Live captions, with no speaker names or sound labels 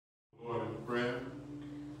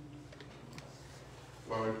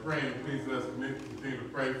praying, please let us continue to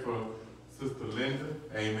pray for Sister Linda.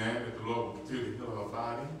 Amen. That the Lord will continue to heal her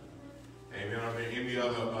body. Amen. Are there any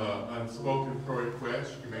other unspoken prayer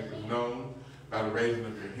requests? You can make them known by the raising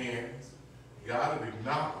of your hands. God, and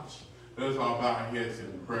acknowledge. Let us all bow our heads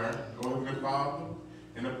in prayer. Lord, Heavenly Father,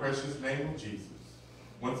 in the precious name of Jesus.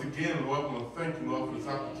 Once again, Lord, I want to thank you, Lord, for this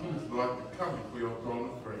opportunity, Lord, to come before your throne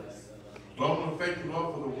of grace. Lord, I want to thank you,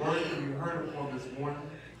 Lord, for the word that we heard upon this morning,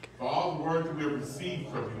 for all the words that we have received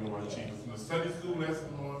from you, Lord Jesus, from the Sunday school lesson,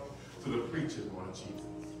 Lord, to the preacher, Lord Jesus.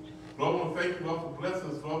 Lord, I want to thank you, Lord, for blessing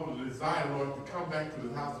us, Lord, for the desire, Lord, to come back to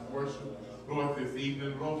the house of worship, Lord, this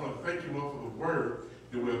evening. Lord, I want to thank you, Lord, for the word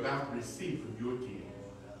that we're about to receive from you again.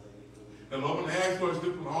 And Lord, I want to ask, Lord, to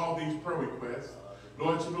look on all these prayer requests.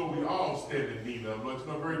 Lord, you know we all stand in need of. Lord, you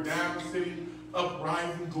know very down the city,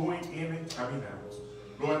 uprising, going in and coming out.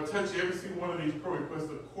 Lord, touch every single one of these prayer requests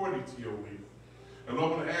according to your will. And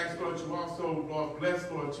Lord, I want to ask, Lord, you also, Lord, bless,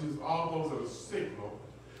 Lord Jesus, all those that are sick, Lord.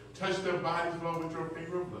 Touch their bodies, Lord, with your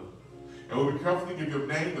finger of love. And we'll be careful to give your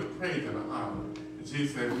name the praise and the honor. In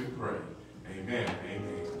Jesus' name we pray. Amen.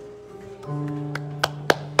 Amen.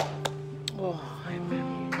 Oh, amen.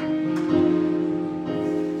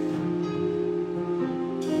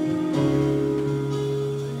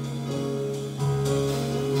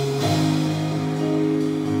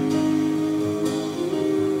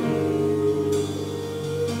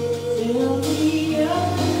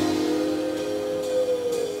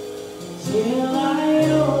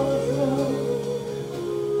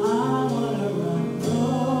 I wanna run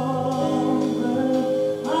over.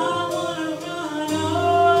 I wanna run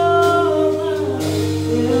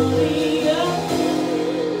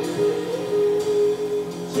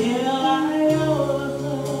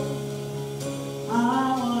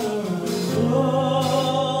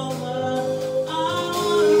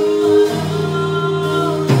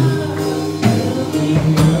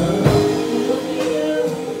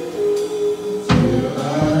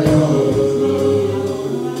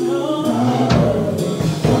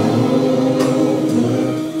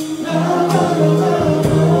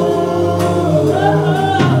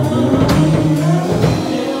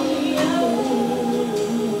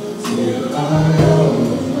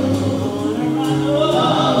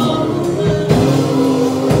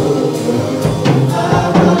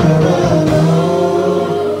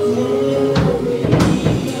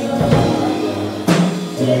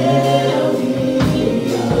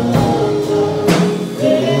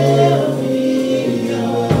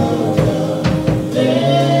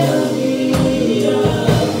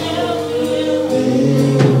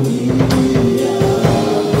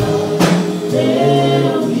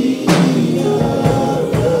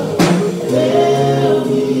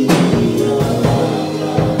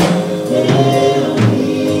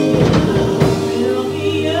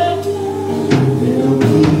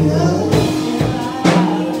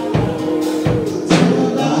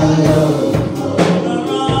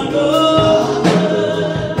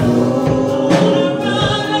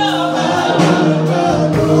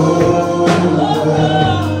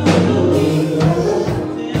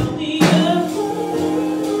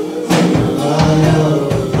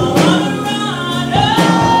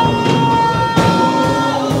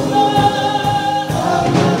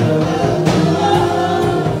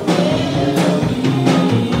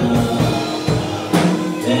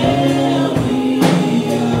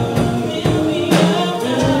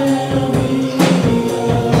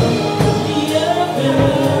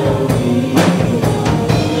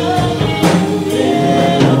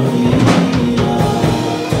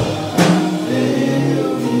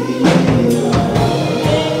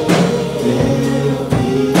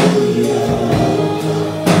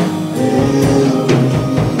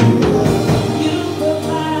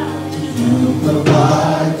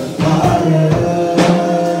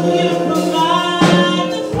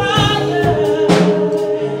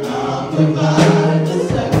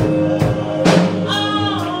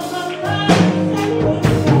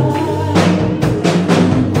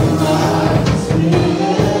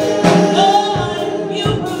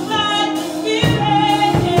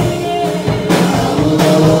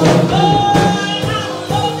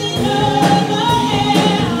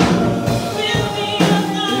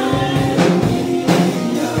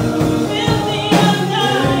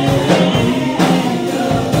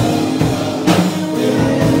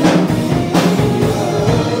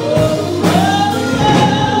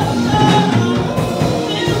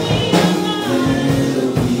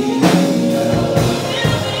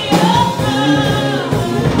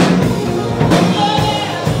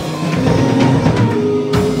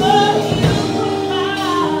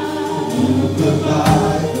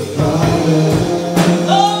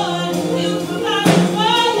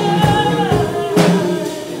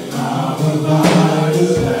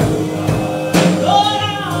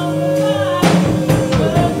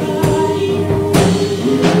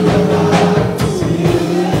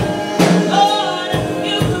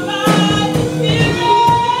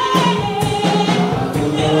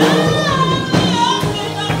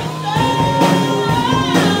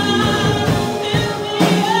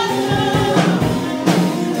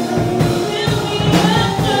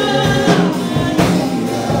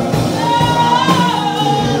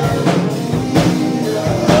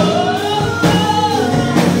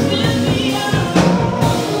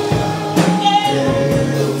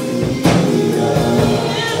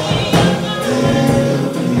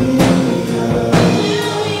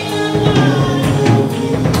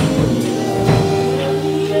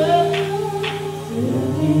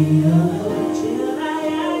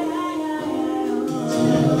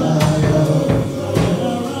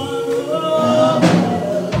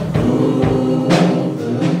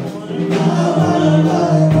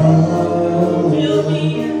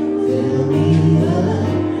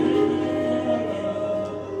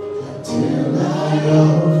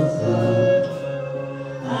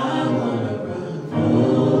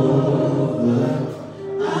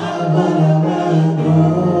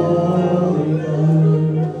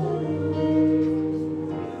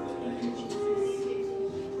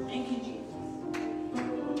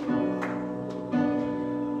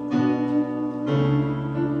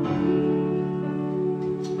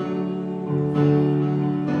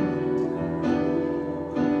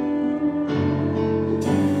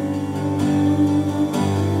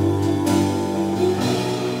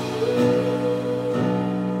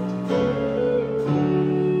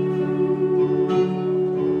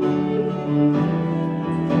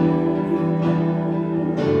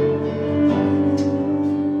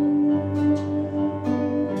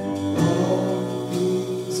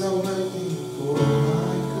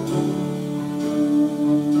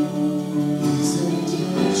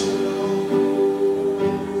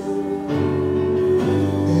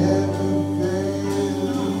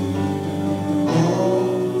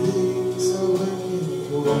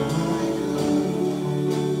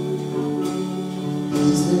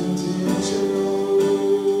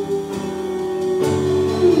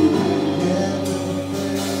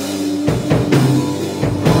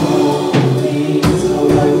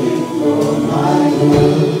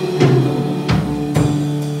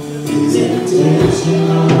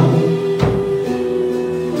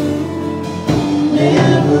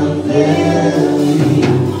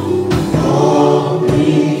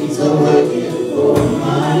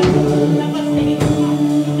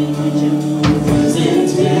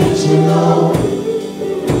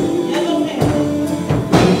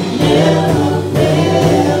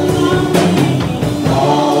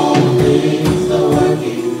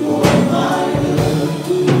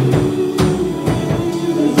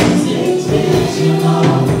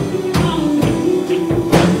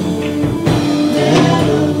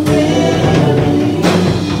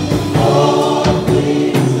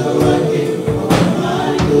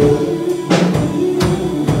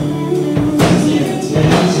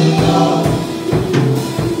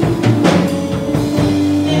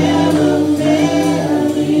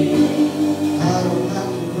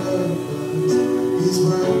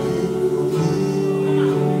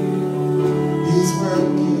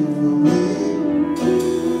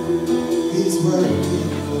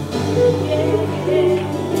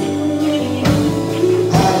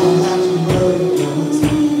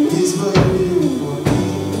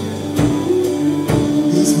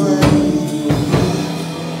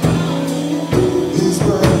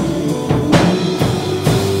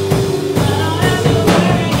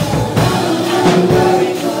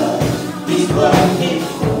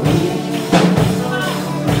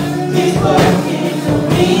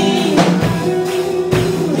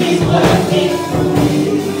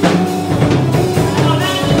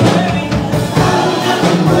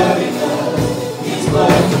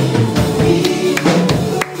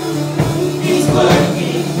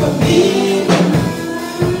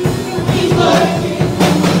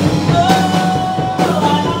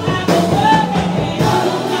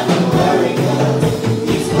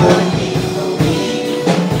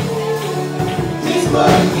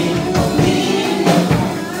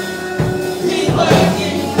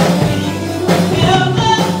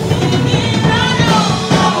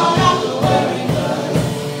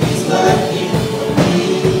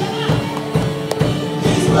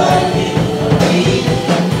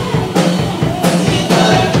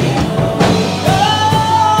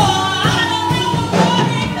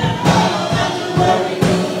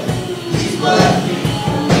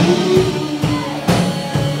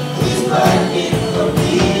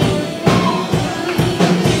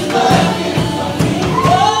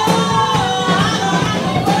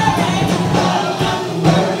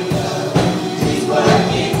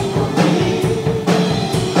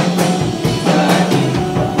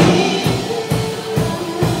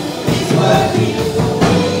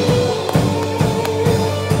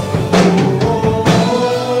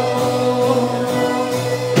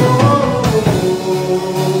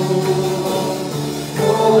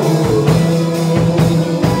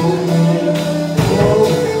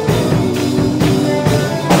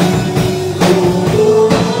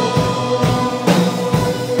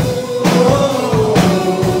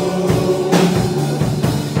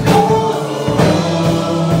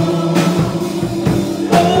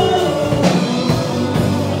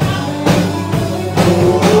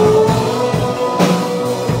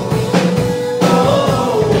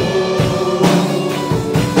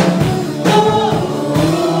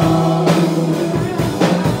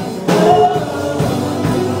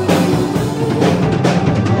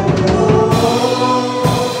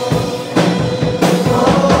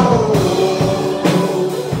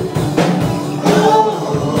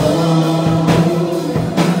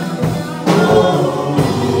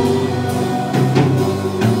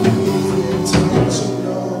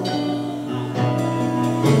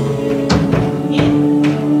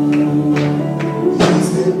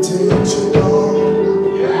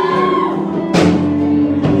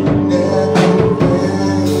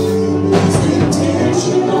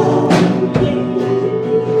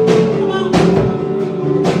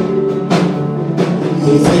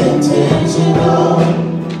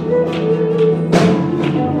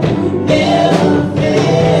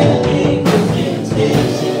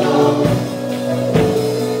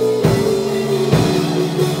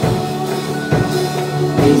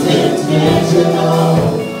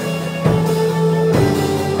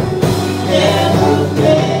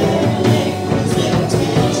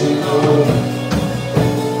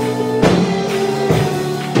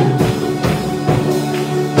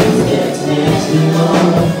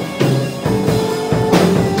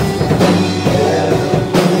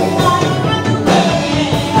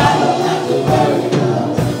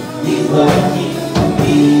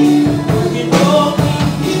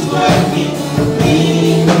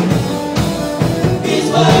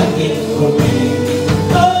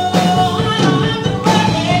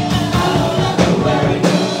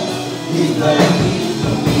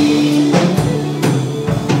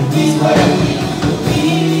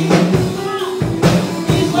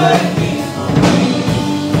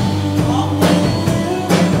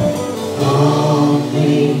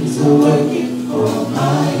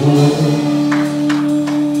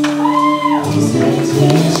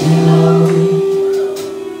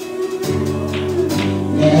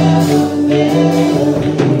Never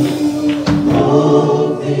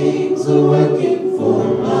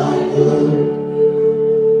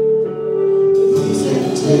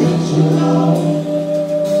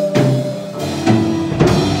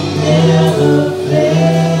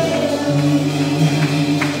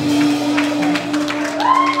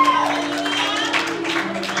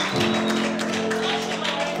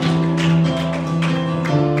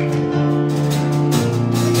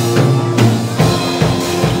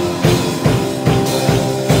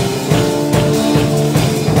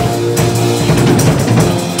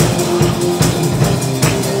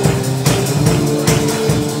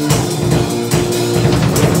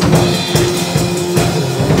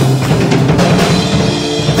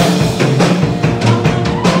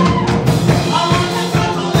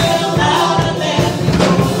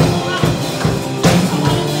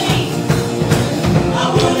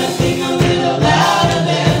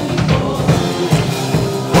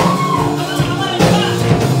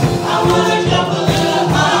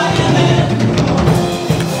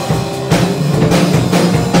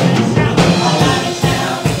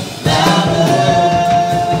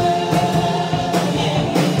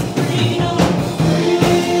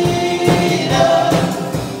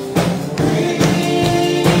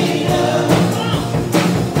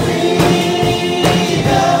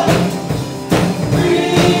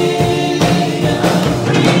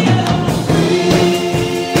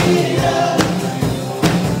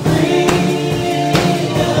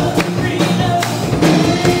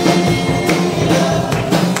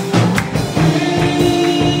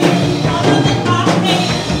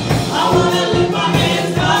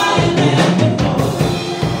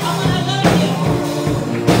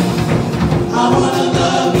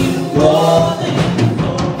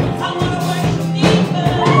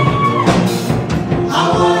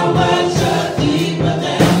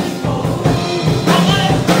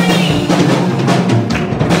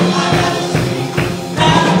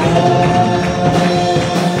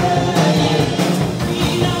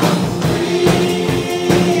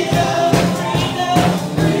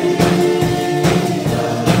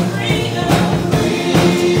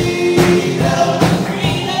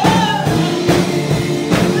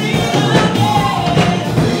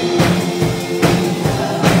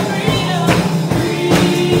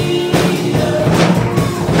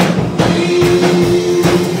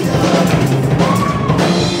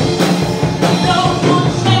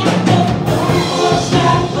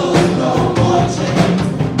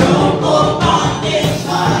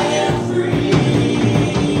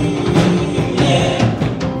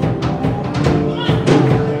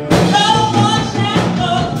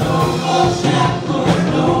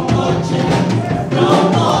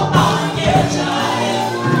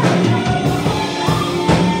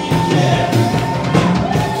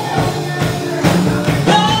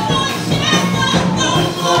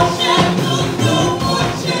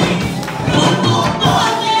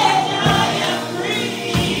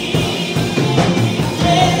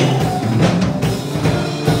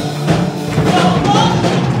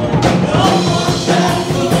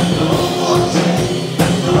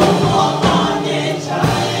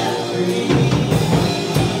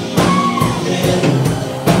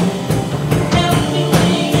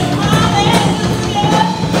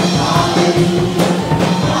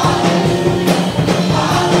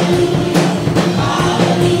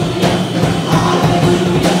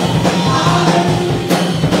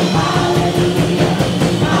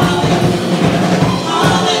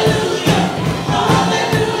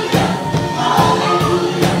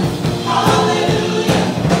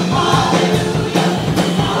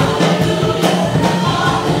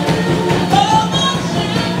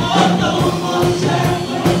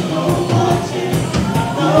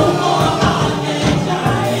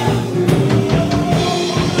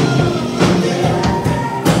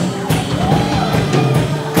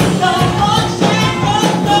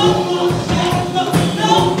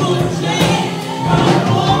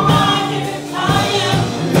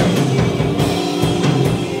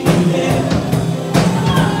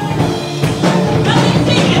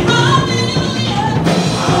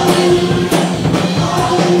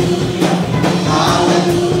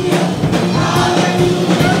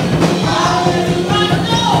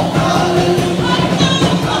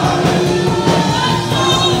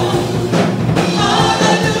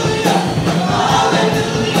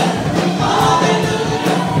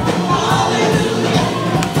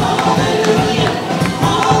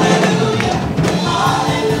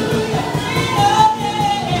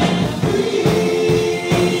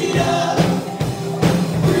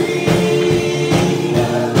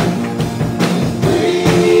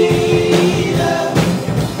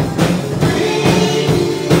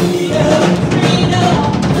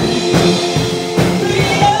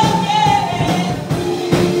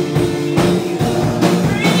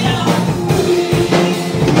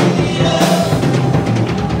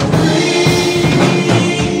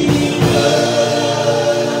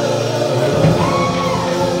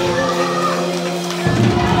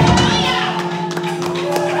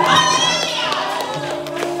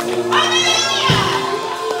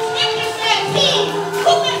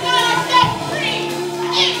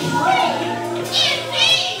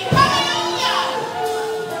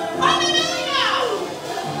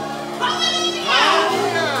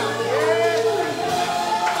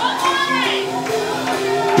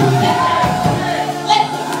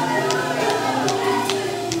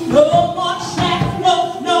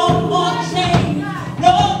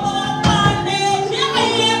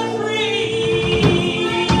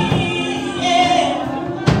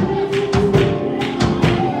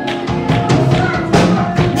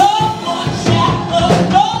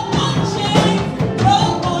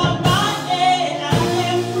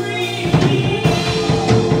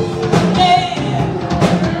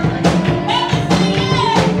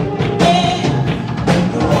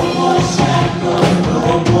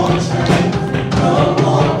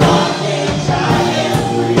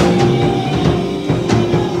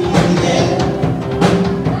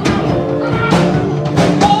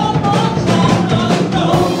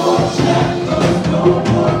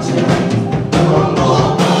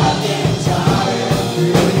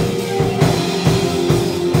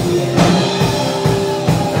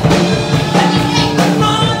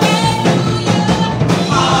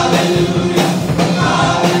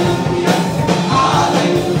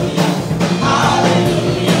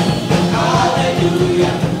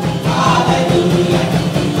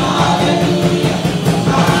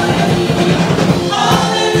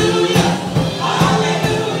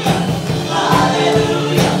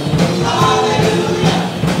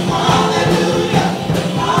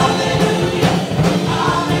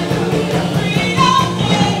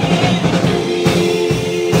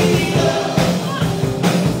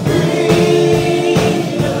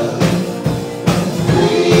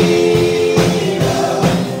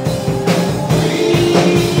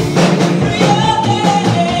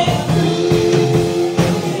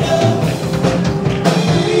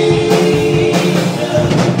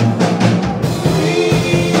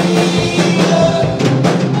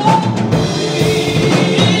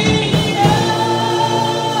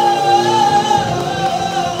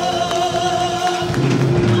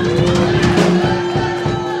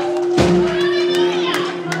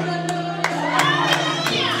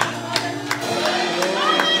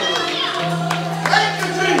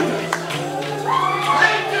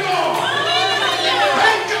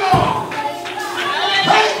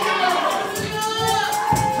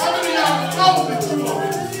know that you are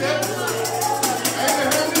been set free. Amen.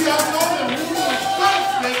 How many of y'all know that who the Son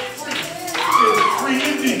set free is free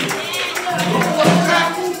indeed? No more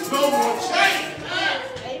shackles, no more chains.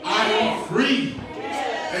 I am free.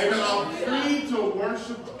 Amen. I'm free to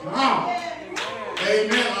worship God.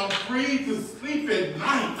 Amen. I'm free to sleep at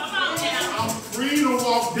night. I'm free to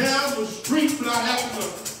walk down the street without having to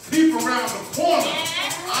peep around the corner.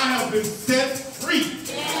 I have been set free.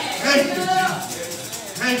 Thank you,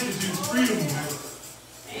 Jesus. Thank you, Jesus. Freedom.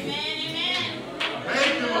 Amen, amen.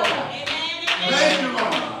 Thank you, Lord. Thank you,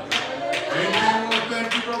 Lord. Amen. I want to thank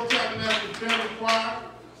you, Brother Tabernacle Family Choir,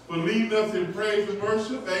 for leading us in praise and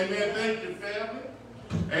worship. Amen. Thank you, family.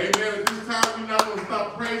 Amen. At this time, we're not going to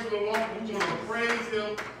stop praising the Lord. We're going to praise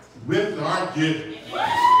Him with our giving.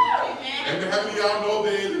 Amen. How many of y'all know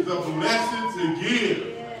that it is a blessing to give?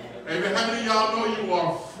 Amen. How many of y'all know you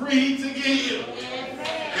are free to give?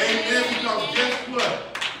 Amen. Because guess what?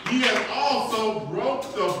 He has also broke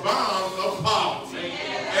the bonds of poverty.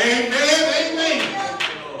 Amen. Amen.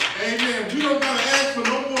 Amen. We don't got to ask for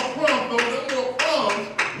no more crumbs. Though no more crumbs,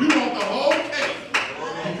 we want the whole cake.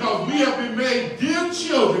 Because we have been made dear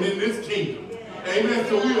children in this kingdom. Amen.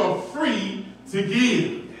 So we are free to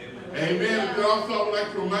give. Amen. And also I would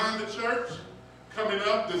like to remind the church, coming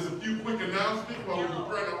up, there's a few quick announcements while we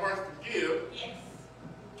prepare our hearts to give. Yes.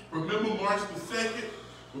 Remember, March the 2nd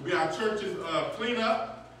will be our church's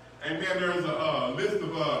cleanup. Amen. There's a list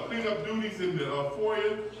of cleanup duties in the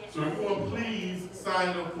foyer. So everyone please sign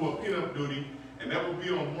up for a cleanup duty. And that will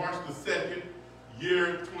be on March the 2nd,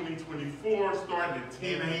 year 2024, starting at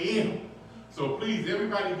 10 a.m. So please,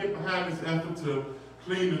 everybody get behind this effort to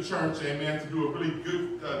clean the church. Amen. To do a really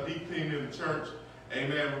good deep cleaning in the church.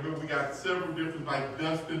 Amen. Remember, we got several different, like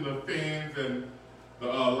dusting the fans and the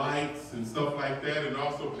lights and stuff like that, and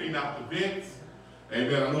also clean out the vents.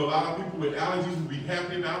 Amen. I know a lot of people with allergies will be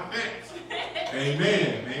happy about that.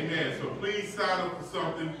 Amen. Amen. So please sign up for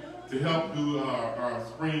something to help do our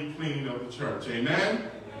spring cleaning of the church. Amen.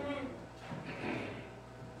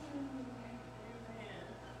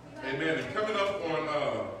 Amen. And coming up on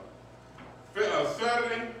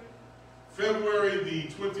Saturday, February the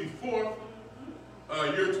 24th,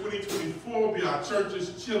 year 2024 will be our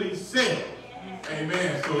church's chili sale.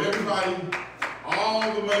 Amen. So everybody, all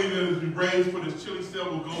the money that is raised for this chili sale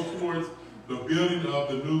will go towards the building of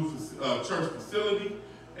the new church facility.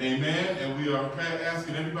 Amen. And we are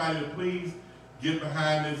asking everybody to please get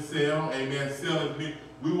behind this sale. Amen. Sell as many.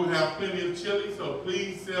 We will have plenty of chili, so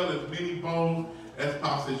please sell as many bones as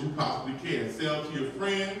you possibly can. Sell to your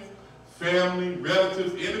friends, family,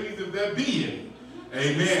 relatives, enemies, if there be any.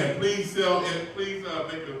 Amen. Please sell and please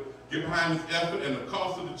get behind this effort. And the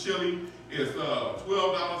cost of the chili is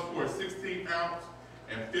 $12 for a 16 ounce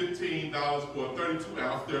and $15 for a 32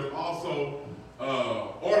 ounce. There's also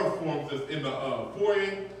order forms that's in the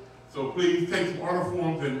foyer. So please take some order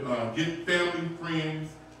forms and get family, friends,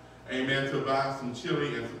 amen, to buy some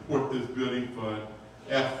chili and support this building for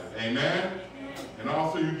effort. Amen. And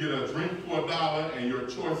also you get a drink for $1 and your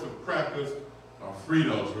choice of crackers are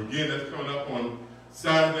Fritos. Again, that's coming up on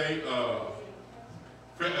Saturday,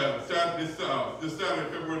 this Saturday,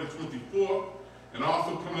 February the 24th. And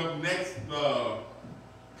also coming up next,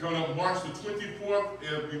 coming up March the 24th,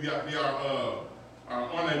 it'll be our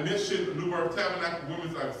on a mission, New Birth Tabernacle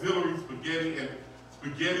Women's Auxiliary Spaghetti and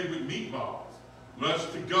Spaghetti with Meatballs. Lunch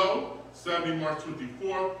to go, Sunday, March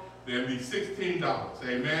 24th, there'll be $16.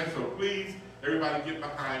 Amen. So please, everybody get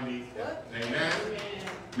behind these. Amen.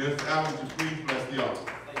 Mr. Allen, just please bless the altar.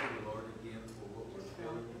 Thank you, Lord, again for what we're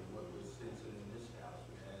feeling and what we're sensing in this house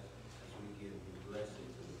as we give you blessing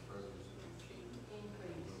to the purpose of your kingdom.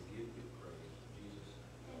 We'll give you praise in Jesus'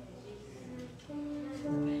 name.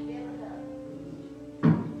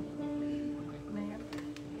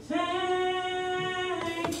 Thank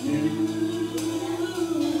you.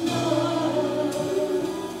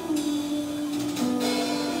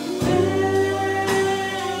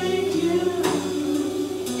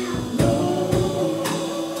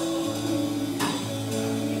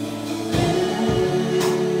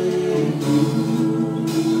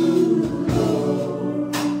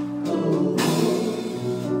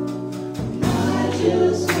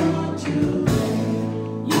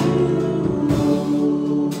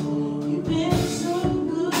 You've been so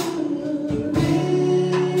good.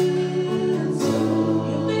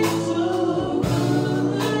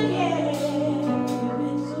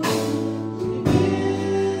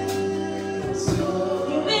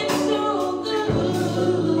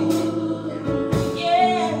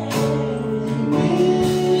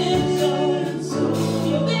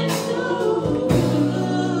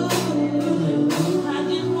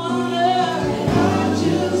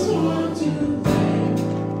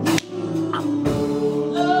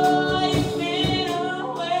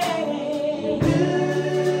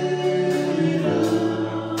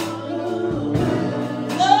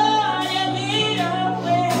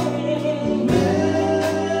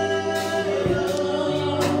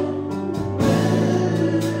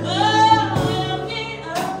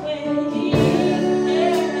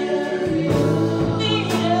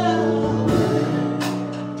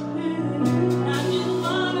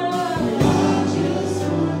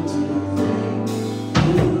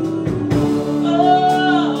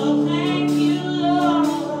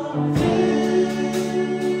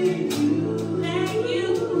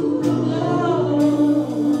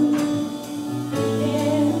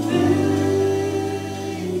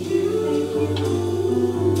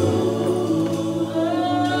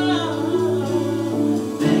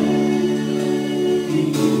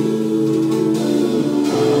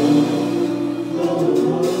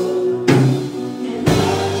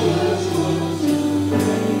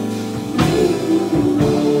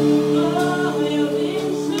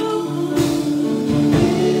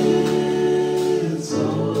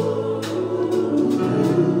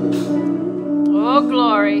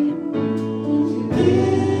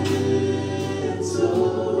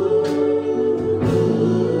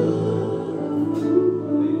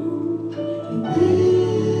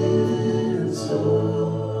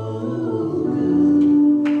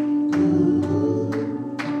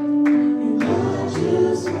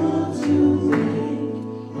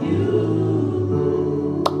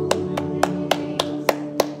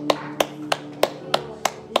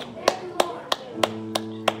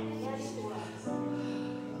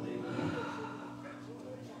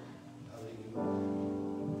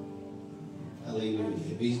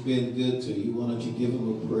 he's been good to you, why don't you give him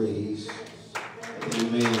a praise?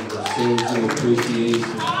 Amen. That shows your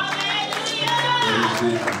appreciation.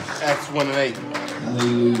 Acts 1:8.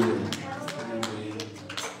 Hallelujah. Amen.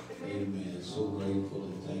 Amen. So grateful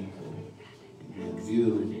and thankful. Amen.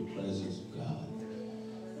 Beautiful presence of God.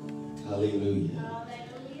 Hallelujah.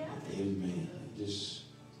 Amen. Just,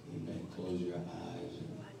 amen, close your eyes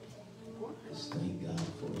and just thank God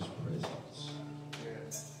for his presence.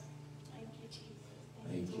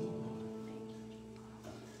 Thank you, Lord.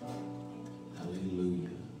 Hallelujah.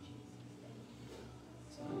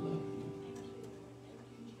 I love you.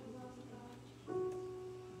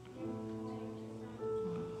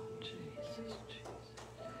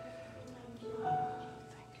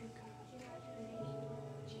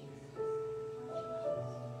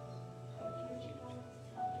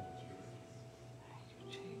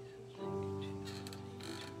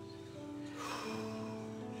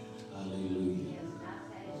 Hallelujah.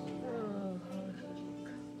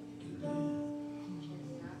 Amen.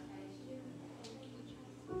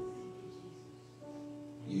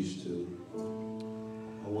 Used to,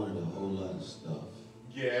 I wanted a whole lot of stuff.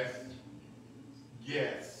 Yes.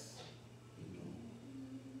 Yes. You know,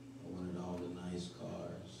 I wanted all the nice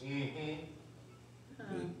cars,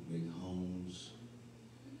 Mm-hmm. big homes.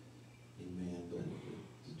 Amen. But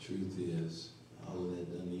the truth is, all of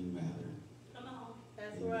that doesn't even matter. Come on.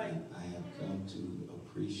 That's Amen. right. I have come to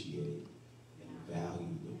appreciate and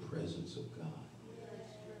value the presence of God.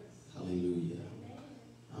 Hallelujah.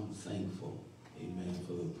 I'm thankful, amen,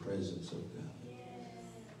 for the presence of God.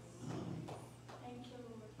 Thank you,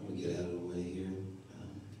 Lord. I'm going to get out of the way here.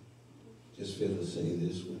 Just feel to say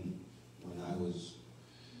this. When I was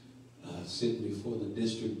sitting before the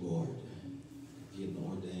district board, getting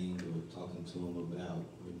ordained or talking to them about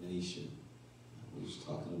ordination, we was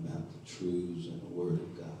talking about the truths and the Word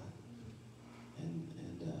of God. And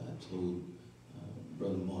I told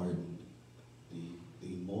Brother Martin,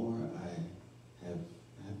 the more I have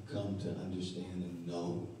come to understand and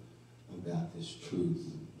know about this truth,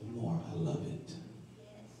 the more I love it.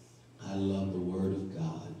 I love the Word of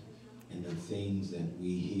God and the things that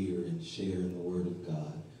we hear and share in the Word of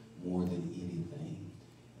God more than anything.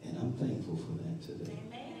 And I'm thankful for that today.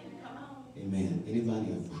 Amen. Come on. Amen.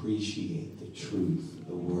 Anybody appreciate the truth,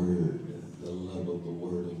 the Word, the love of the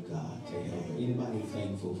Word of God to help? Anybody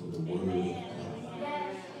thankful for the Word of God?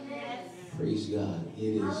 Praise God.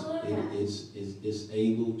 It's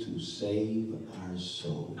able to save our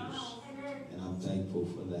souls. And I'm thankful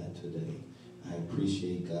for that today. I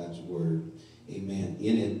appreciate God's Word. Amen.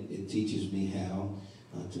 In it, it teaches me how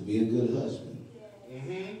to be a good husband.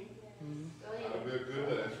 Mm-hmm. How to be a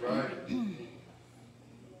good, that's right.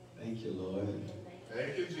 Thank you, Lord.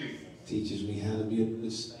 Thank you, Jesus. Teaches me how to be a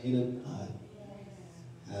good saint of God.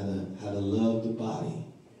 How to love the body.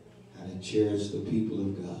 How to cherish the people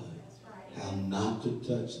of God. How not to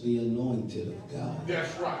touch the anointed of God.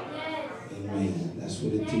 That's right. Amen. That's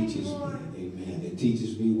what it teaches me. Amen. It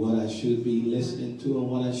teaches me what I should be listening to and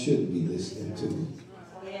what I shouldn't be listening to.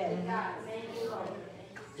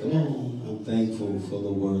 Come on. I'm thankful for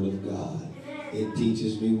the Word of God. It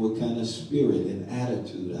teaches me what kind of spirit and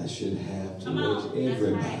attitude I should have towards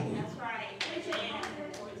everybody. That's right.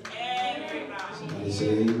 Towards everybody. Somebody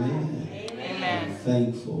say amen. Amen. I'm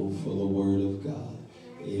thankful for the Word of God.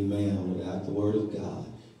 Amen. Without the Word of God,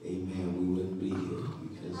 amen, we wouldn't be here.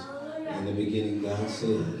 Because in the beginning God said,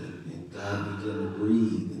 and God began to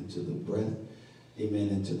breathe into the breath, amen,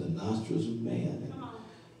 into the nostrils of man.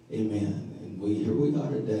 And, amen. And here we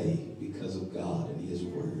are today because of God and His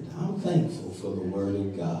Word. I'm thankful for the Word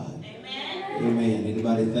of God. Amen. Amen.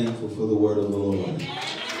 Anybody thankful for the Word of the Lord?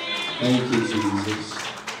 Thank you, Jesus.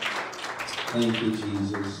 Thank you,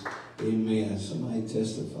 Jesus. Amen. Somebody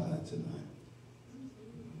testify tonight.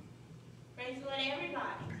 Praise the Lord,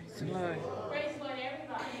 everybody. Praise the Lord. Praise the Lord,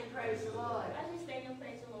 everybody. Praise the Lord. I just thank and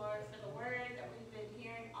praise the Lord for the word that we've been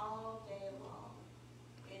hearing all day long.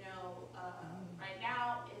 You know, right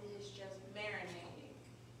now it is just marinating.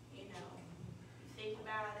 You know, you think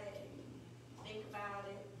about it, and you think about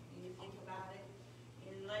it, and you think about it,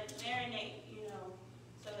 and let it marinate, you know,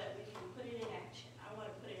 so that we can put it in action. I want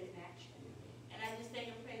to put it in action. And I just thank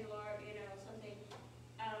and praise the Lord, you know, something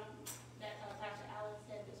that Pastor Allen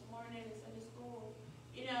said this morning in Sunday school.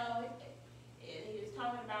 You know,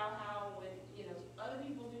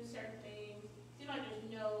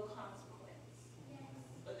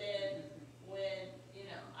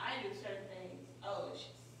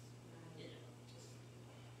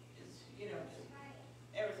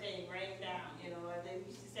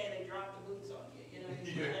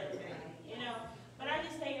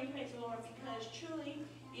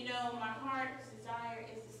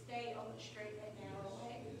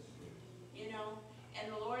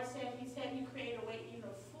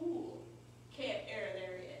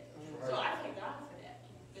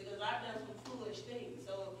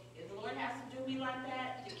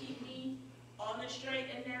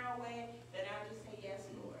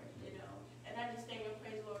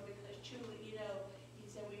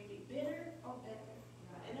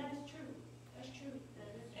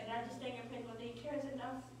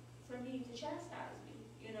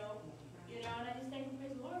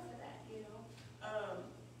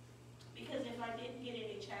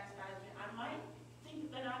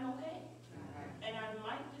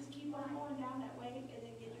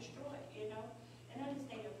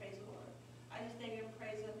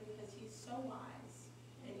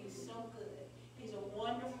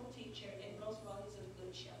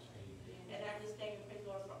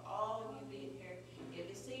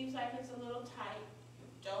 like it's a little tight,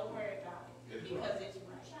 don't worry about it, because it's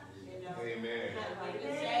right, you know? Amen. Like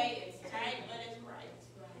we say, it's tight, but it's right.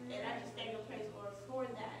 And I just thank and praise the Lord for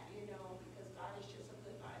that, you know, because God is just a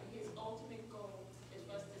good God. And His ultimate goal is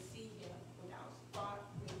for us to see Him without spot,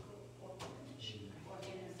 wrinkle, or blemish, or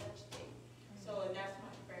any such thing. So, and that's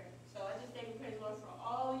my prayer. So I just thank and praise the Lord for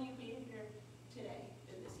all you being here today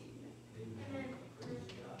and this evening. Amen. Praise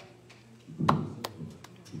God.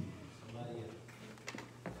 Somebody else.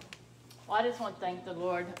 Well, I just want to thank the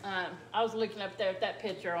Lord. I was looking up there at that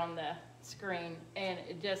picture on the screen, and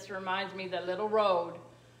it just reminds me of the little road.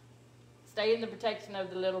 Stay in the protection of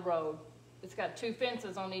the little road. It's got 2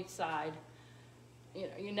 fences on each side. You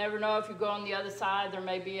know, you never know if you go on the other side, there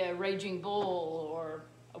may be a raging bull or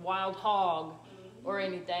a wild hog or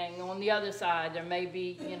anything. On the other side, there may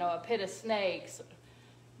be, you know, a pit of snakes.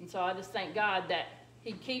 And so I just thank God that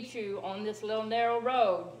He keeps you on this little narrow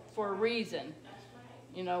road for a reason.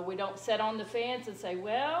 You know, we don't sit on the fence and say,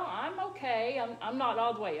 well, I'm okay. I'm not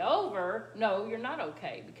all the way over. No, you're not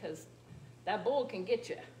okay, because that bull can get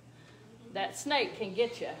you. That snake can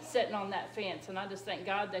get you sitting on that fence. And I just thank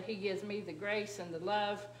God that He gives me the grace and the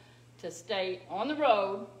love to stay on the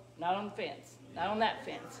road, not on the fence, not on that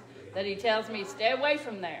fence. That He tells me, stay away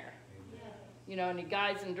from there. You know, and He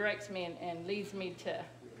guides and directs me and leads me to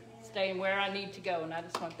staying where I need to go. And I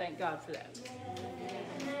just want to thank God for that.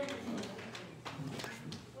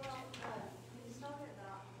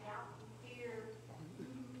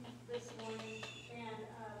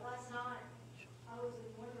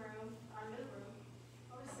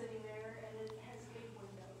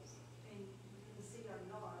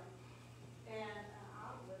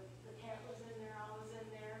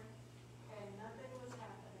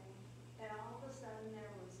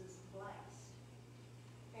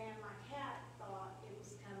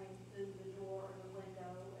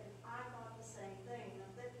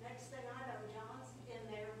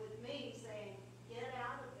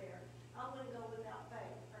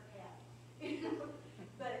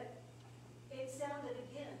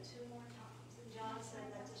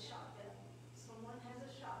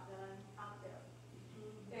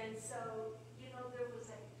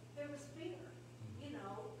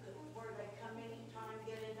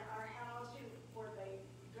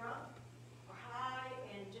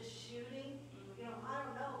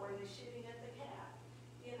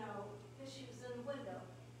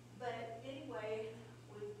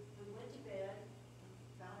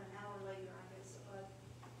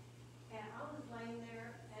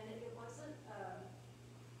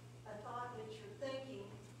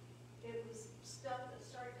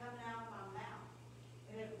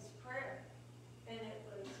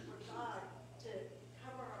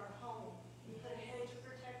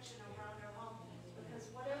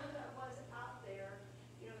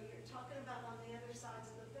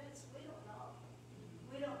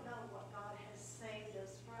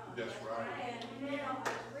 That's right. And, you know, I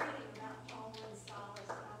was reading about Paul and Silas,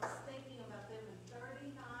 and I was thinking about them in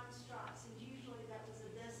 39 stripes, and usually that was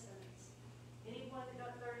a distance. Anyone that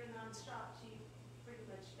got 39 stripes, you pretty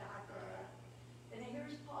much died for that. And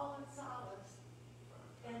here's Paul and Silas,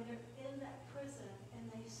 and they're in that prison, and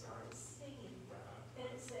they started singing. And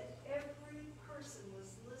it said every person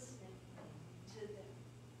was listening to them.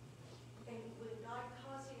 And when God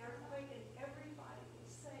caused the earthquake, and everybody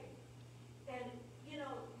was saved. And, you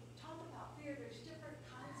know, talk about fear. There's different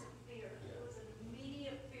kinds of fear. There was an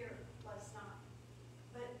immediate fear last night.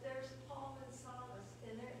 But there's Paul and Silas,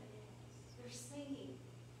 and they're singing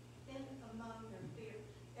in among their fear.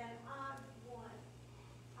 And I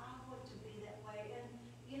want to be that way. And,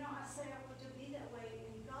 you know, I say I want to be that way,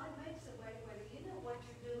 and God makes a way, whether you know what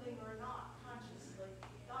you're doing or not consciously.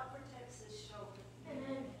 God protects His shoulder.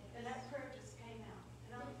 And that prayer just came out.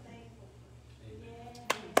 And I'm thankful for it.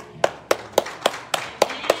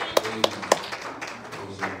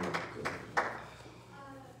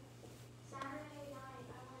 Saturday night,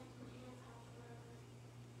 I went to my aunt's house for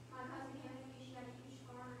my cousin came with me. She had a huge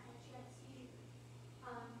scar on her head. She had a seizure.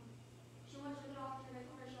 She went to the doctor. They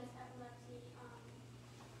told her she has epilepsy.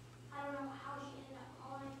 I don't know how she ended up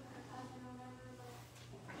calling for her cousin or whatever, but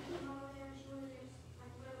she came over there. She was just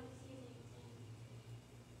like literally seizing, and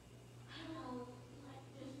I don't know, like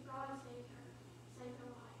just God saved her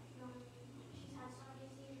life. You know what I mean? Like, she's had so many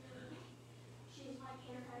seizures. She's like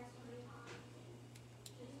hit her head so many times.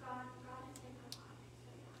 Just God has saved her life.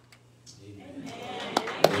 So yeah.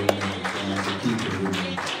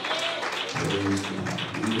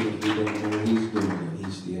 Even if we don't know what He's doing,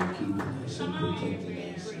 He's still keeping us and protecting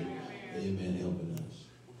us. Amen, helping us.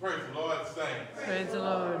 Praise the Lord, saints. Praise the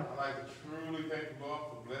Lord. I'd like to truly thank the Lord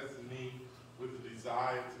for blessing me with the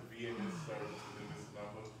desire to be in this service and in this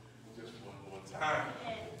number. time.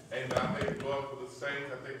 Amen. I thank the Lord for the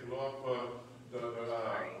saints. I thank the Lord for the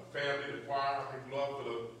family, the choir. I thank the Lord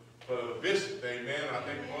for the bishop. Amen. I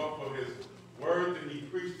thank the Lord for his word that he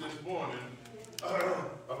preached this morning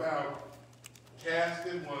about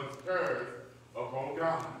casting one's cares upon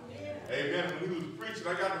God. Amen. When he was preaching,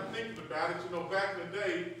 I got to thinking about it. You know, back in the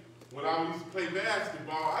day, when I used to play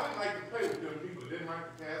basketball, I didn't like to play with them people that didn't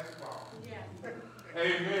like to pass the ball.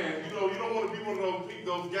 Amen. You know, you don't want to be one of those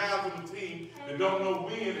people, those guys on the team that don't know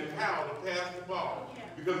when and how to pass the ball.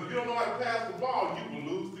 Because if you don't know how to pass the ball, you will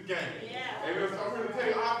lose the game. Amen. So I'm going to tell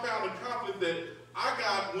you, I found a confidence that I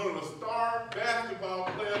got one of the star basketball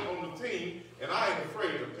players on the team, and I ain't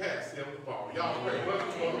afraid to pass him the ball. Y'all pray much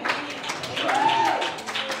for me.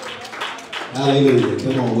 Hallelujah.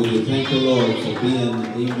 Come on, would you thank the Lord for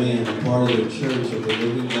being, amen, a part of the church of the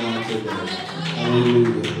living God today.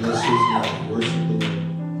 Hallelujah. Bless his name. Worship the Lord.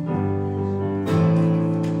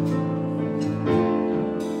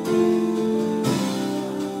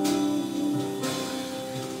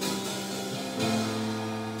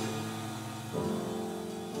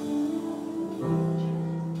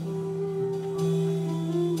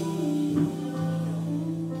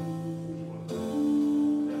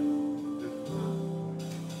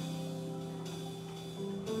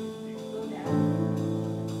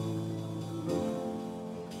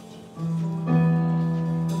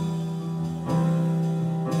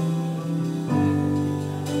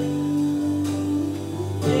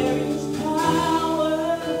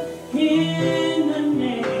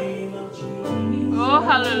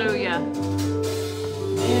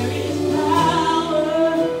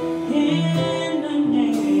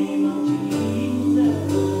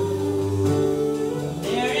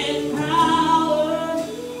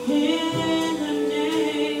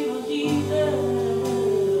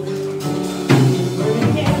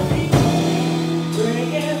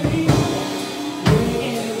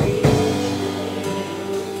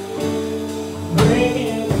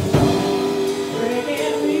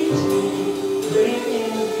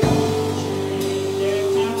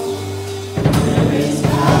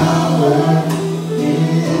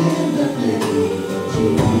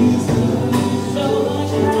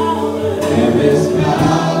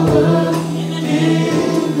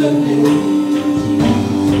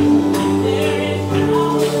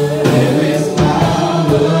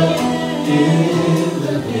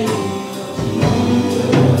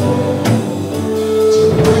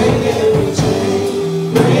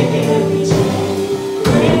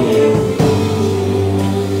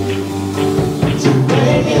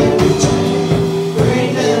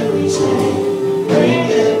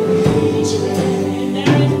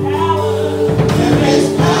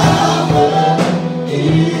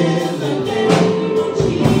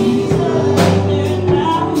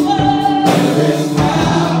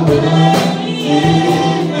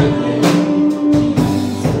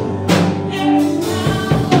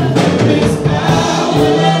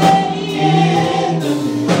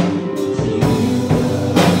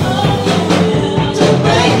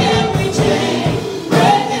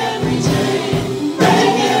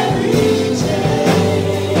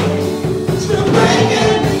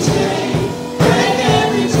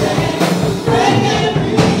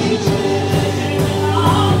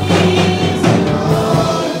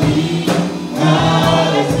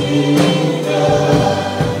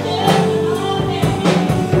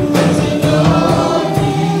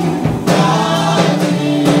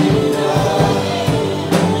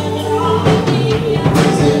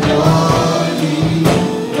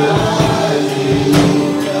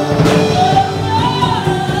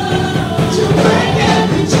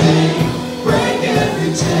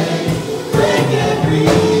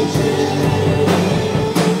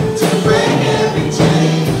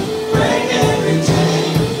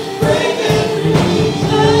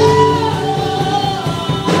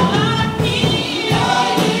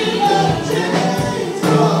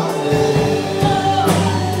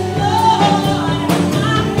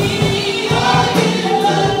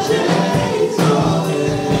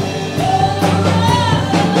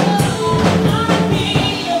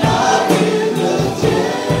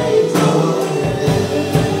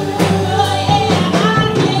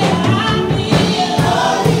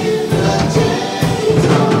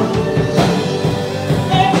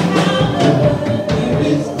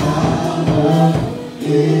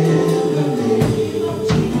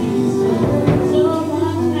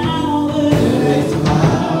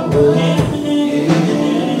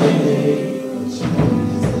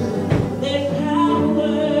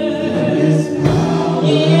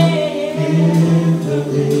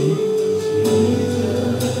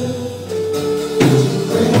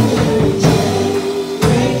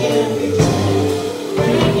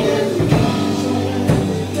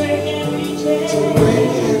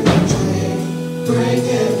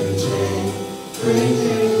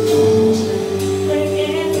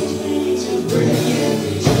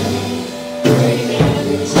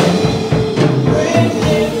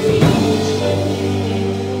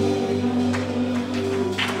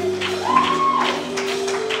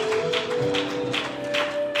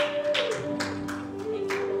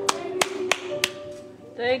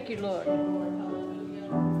 Thank you, Lord.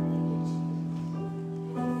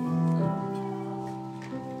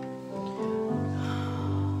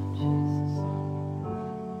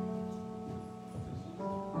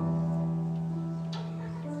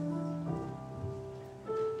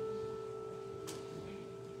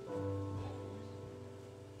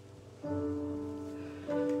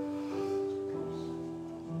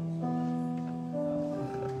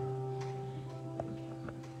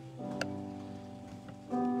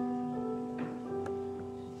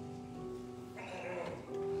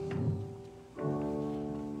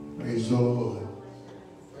 Praise the Lord.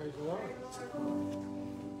 Praise the Lord.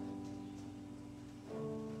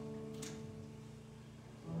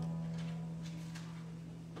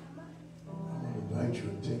 I want to invite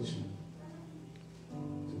your attention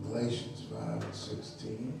to Galatians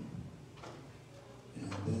 5:16.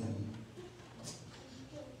 And then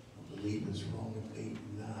I believe it's Romans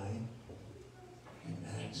 8:9 and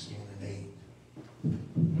Acts 1:8.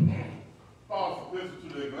 Paul's epistle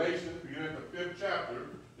to the Galatians, beginning at the 5th chapter,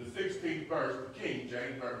 the 16th verse, the King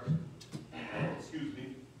James Version. Excuse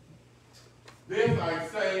me. This I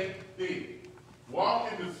say thee,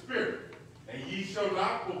 walk in the Spirit, and ye shall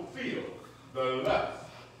not fulfill the lust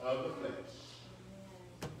of the flesh.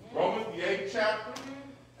 Romans the 8th chapter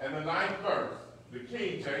and the 9th verse, the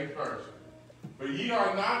King James Version. But ye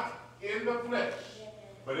are not in the flesh,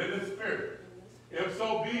 but in the Spirit. If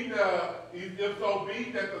so be that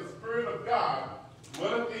the Spirit of God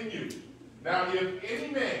dwelleth in you. Now if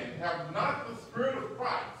any man have not the Spirit of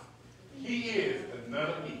Christ, he is none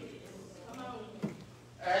of these.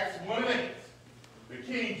 Acts 1:8, the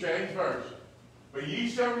King James Version. But ye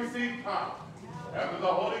shall receive power after the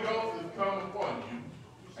Holy Ghost is come upon you,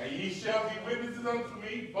 and ye shall be witnesses unto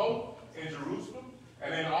me both in Jerusalem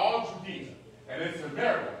and in all Judea and in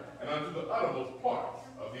Samaria and unto the uttermost parts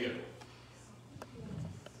of the earth.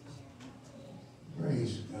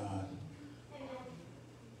 Praise God.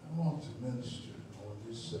 I want to minister on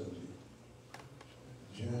this subject.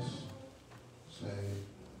 Just say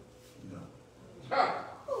no. Ha!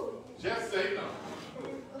 Just say no.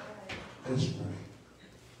 Let's pray.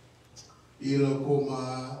 Ilokoma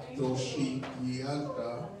toshi kiata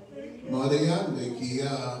mariande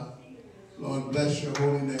kia. Lord, bless your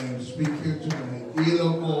holy name. Speak here tonight.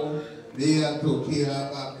 Iloko liato kia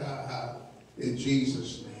bakaha. In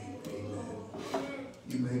Jesus' name.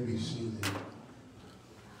 You may be seated.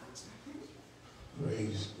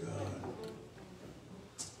 Praise God.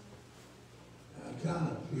 I kind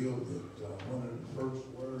of feel that one of the first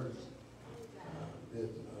words that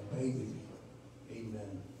a baby,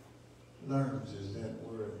 amen, learns is that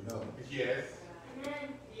word no. Yes.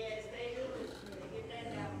 Yes, they do. They get that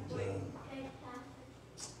down quick.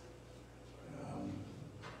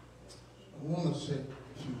 I want to set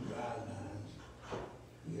a few guidelines.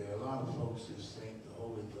 Yeah, a lot of folks just think the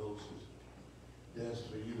Holy Ghost is just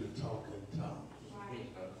for you to talk in tongues.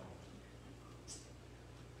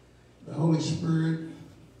 The Holy Spirit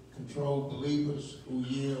controls believers who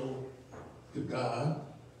yield to God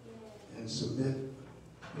and submit,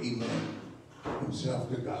 amen, himself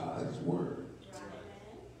to God's word.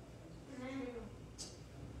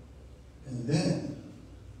 And then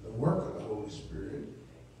the work of the Holy Spirit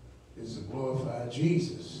is to glorify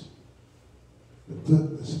Jesus, to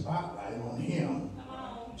put the spotlight on him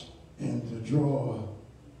and to draw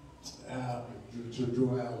our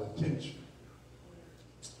attention.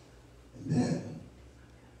 And then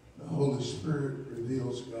the Holy Spirit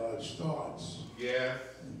reveals God's thoughts Yes.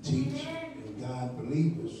 and teach and guide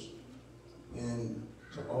believers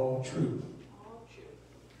into all truth,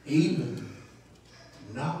 even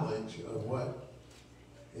knowledge of what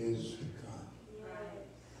is to come.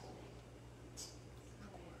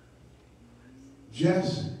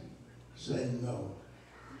 Just say no.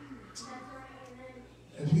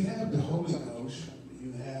 If you have the Holy Ghost,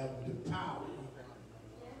 you have the power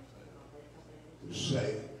to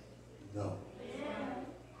say no.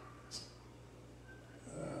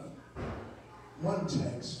 One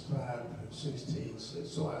text, 5:16,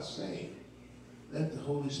 says, so I say, let the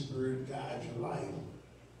Holy Spirit guide your life.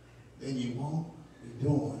 Then you won't be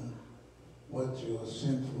doing what your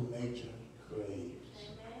sinful nature craves.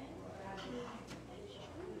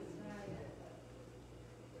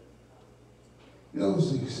 You know,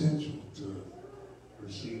 it's essential to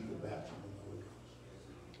receive the baptism of the Holy Ghost.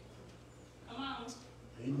 Come on.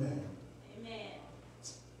 Amen. Amen.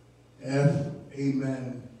 If, amen,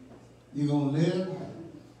 you're going to live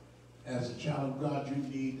as a child of God, you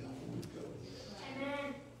need the Holy Ghost.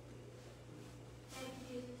 Amen. Thank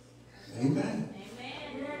you, Jesus. Amen.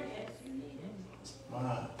 Amen. Yes, you need it.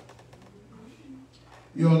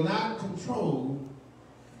 You're not controlled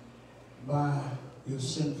by your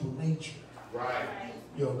sinful nature. Right.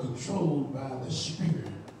 You're controlled by the Spirit.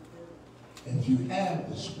 If you have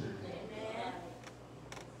the Spirit.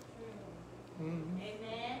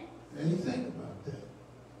 Amen. Anything about that?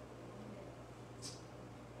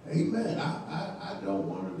 Amen. I don't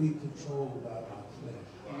want to be controlled by my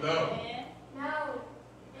flesh. No. No.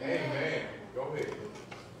 Amen. Go ahead.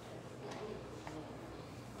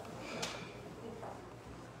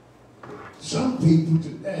 Some people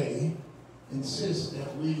today insist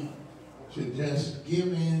that we should just give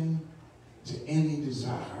in to any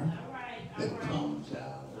desire that comes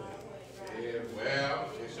our way. Yeah, well,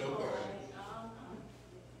 it's your thing.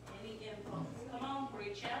 Any impulse? Come on,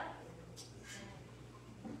 preacher.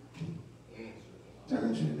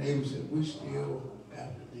 Turn to your neighbor and say, we still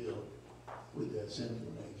have to deal with that sinful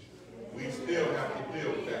nature. We still have to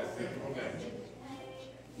deal with that sinful nature.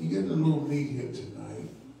 You get a little meat here tonight.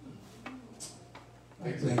 I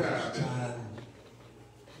Take think the time. it's time,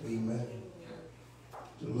 amen,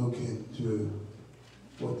 to look into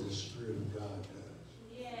what the Spirit of God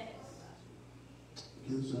does. Yes. It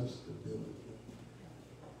gives us the ability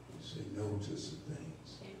to say no to some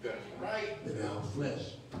things That's right. that our flesh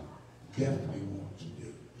definitely wants to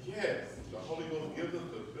do. Yes. The Holy Ghost gives us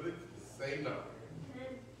the ability to say no.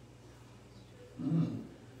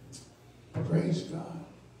 Praise God.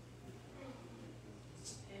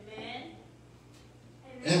 Amen.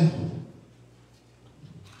 And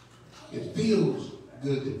it feels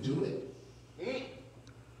good to do it.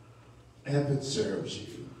 And if it serves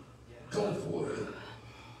you, go for it.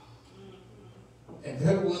 If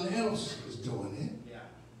everyone else is doing it,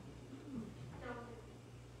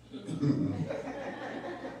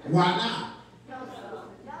 why not?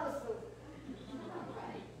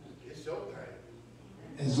 It's your thing.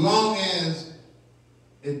 As long as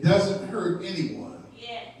it doesn't hurt anyone.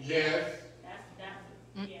 Yes. Yes.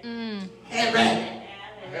 That's yeah. Have at it.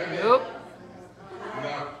 Have it. Nope.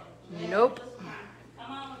 No. Nope.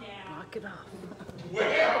 Come on now. Knock it off.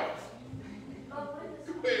 Well,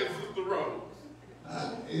 where's Sister Rose?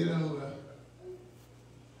 You know,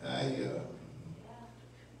 I've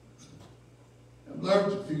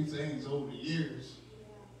learned a few things over the years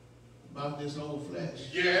about this old flesh.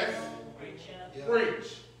 Yes. Preacher.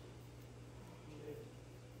 Preach.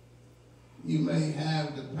 You may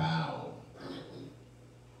have the power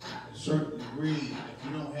to a certain degree if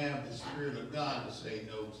you don't have the Spirit of God to say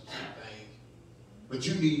no to some things. But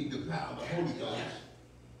you need the power of the Holy Ghost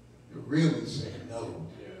to really say no.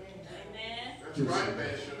 Amen. That's right,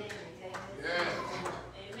 Bishop. Yes.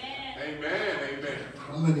 Amen. Amen. Amen.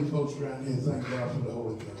 How many folks around here thank God for the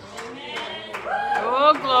Holy Ghost? Amen.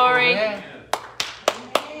 Oh, glory.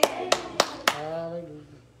 Hallelujah.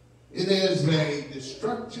 It is a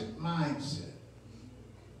destructive mindset.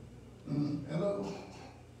 Hello?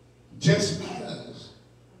 Just because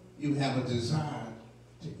you have a desire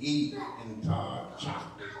to eat entire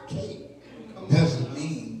chocolate cake doesn't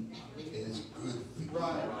mean it's good for you.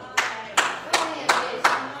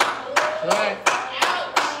 Right.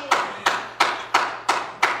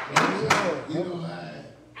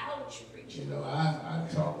 I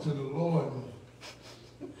talked to the Lord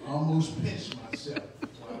and almost pinched myself.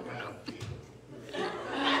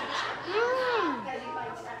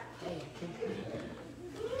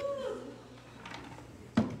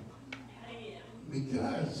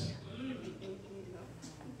 Because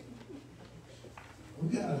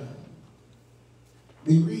we gotta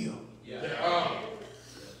be real.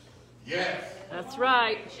 Yes. That's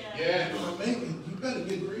right. Yes. You wanna make it, you better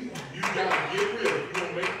get real. You got to get real. You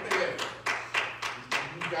don't make it there.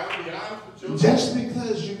 You got to be honest with yourself. Just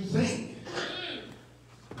because you think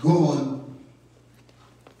going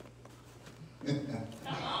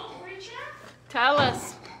Come on, preacher. Tell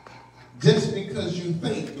us. just because you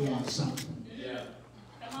think doing something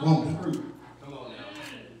won't hurt Come on now.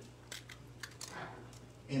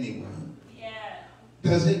 anyone. Yeah.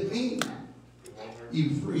 Does it mean you're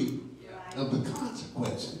free of the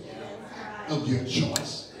consequences of your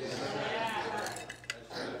choice?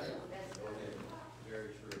 Very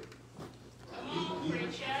true. Come on,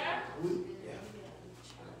 preacher.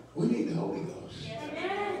 We need the Holy Ghost.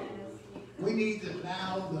 We need to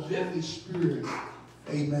allow the Holy Spirit,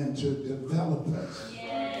 amen, to develop us,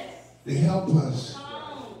 Yes. to help us, Come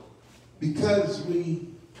on. because we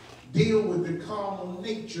deal with the carnal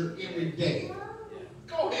nature every day.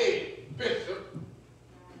 Go ahead, Bishop.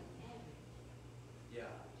 Yeah.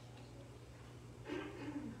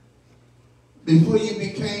 Before you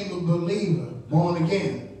became a believer, born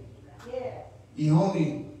again, you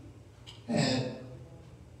only had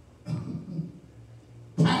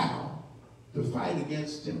power to fight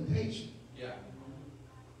against temptation. Yeah.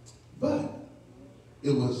 But it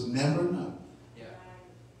was never enough.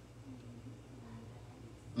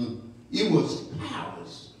 It was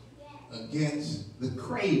powerless against the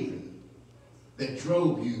craving that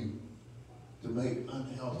drove you to make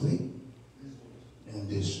unhealthy and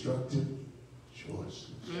destructive choices.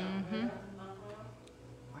 Mm-hmm.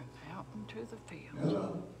 Went out into the field.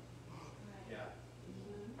 Hello?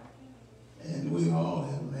 And we all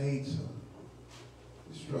have made some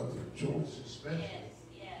destructive choices, especially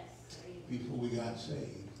before we got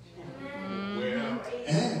saved. Well,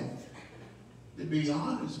 And to be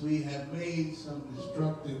honest, we have made some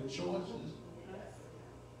destructive choices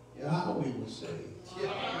while we were saved.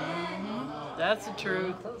 That's the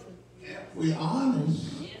truth. If we're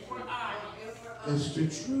honest, it's the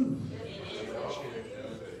truth.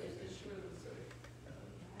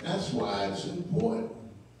 That's why it's important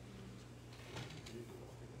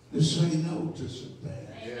to say no to some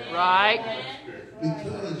things. Right.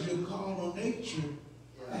 Because your carnal nature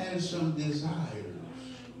has some desires.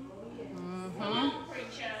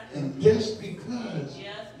 And just because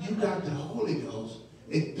you got the Holy Ghost,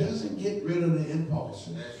 it doesn't get rid of the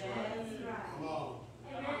impulses.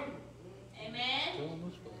 Amen.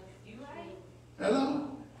 You right.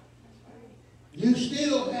 Hello? You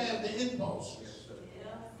still have the impulses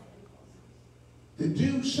to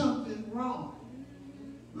do something wrong.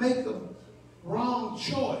 Make a wrong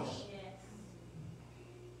choice.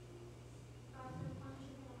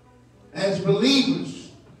 As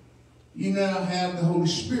believers, you now have the Holy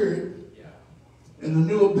Spirit and a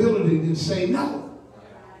new ability to say no.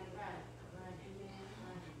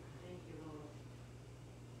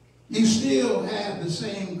 You still have the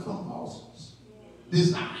same compulsions,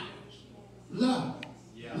 desires, love,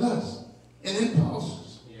 lust, and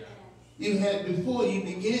impulses you had before you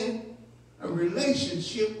began a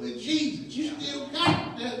relationship with Jesus. You still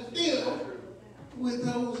got that deal with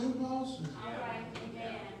those impulses.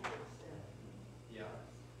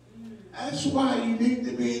 That's why you need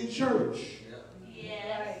to be in church.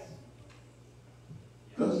 Yes.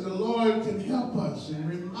 Because the Lord can help us and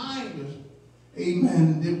remind us,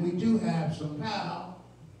 amen, that we do have some power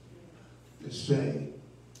to say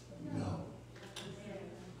no.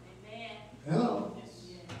 Amen. Hello?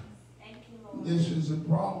 Thank you, Lord. This is a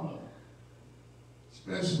problem,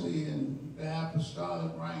 especially in the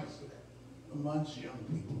apostolic ranks amongst young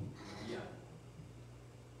people.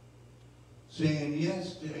 Saying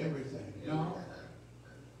yes to everything. No.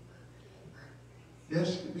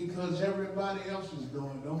 Just because everybody else is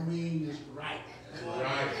doing don't mean it's right.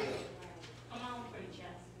 right. Come on, preacher.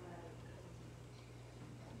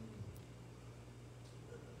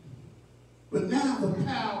 But now the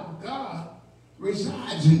power of God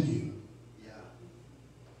resides in you.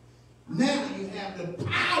 Now you have the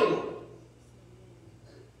power.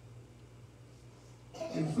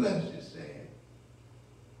 Your flesh is saying,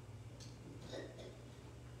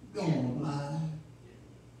 go online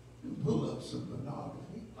and pull up some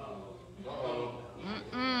pornography. Uh-oh.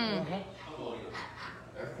 Mm-mm.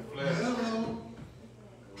 That's the flesh. Hello.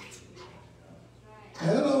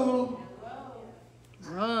 Hello.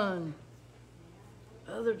 Run.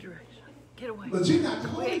 Other direction. Get away. But you got the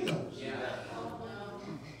Holy Ghost.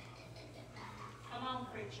 Come on,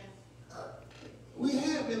 preacher. We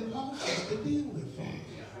have impulses to deal with, folks.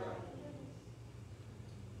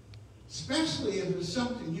 Especially if it's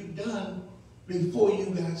something you've done before you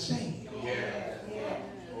got saved. Yes.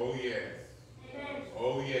 Oh, yes.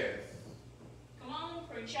 Oh, yes. Come on,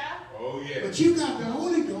 preacher. Oh, yes. But you got the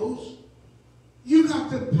Holy Ghost. You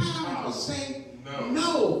got the power to say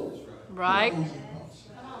no. Right. to those impulses.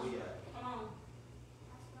 Come on. Come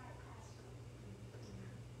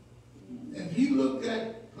on. If you looked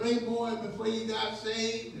at Playboy before you got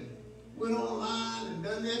saved and went online and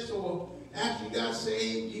done this, or after you got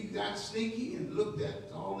saved, you got sneaky and looked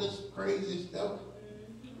at all this crazy stuff,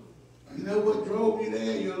 you know what drove you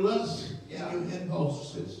there? Your lust and your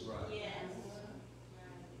impulses. Yes.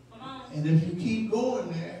 Come on. And if you keep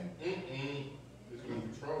going there, It's going to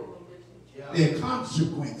control. there are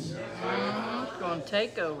consequences. It's going to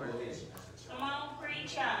take over. Come on,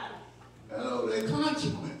 preacher. Hello, there are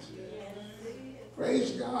consequences.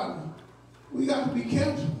 Praise God. We got to be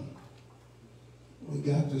careful. We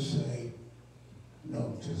got to say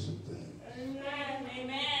no to some things. Amen.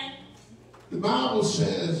 Amen. The Bible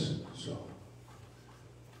says so.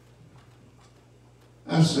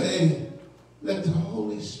 I say, let the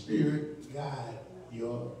Holy Spirit guide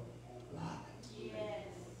your life. Yes.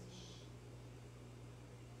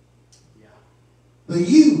 But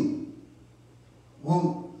you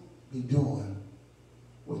won't be doing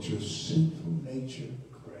what your sinful nature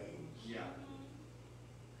craves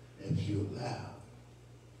if you allow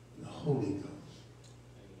the Holy Ghost.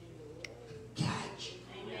 Catch.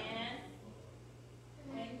 Amen.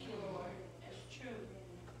 Thank you, Lord. That's true.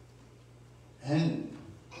 And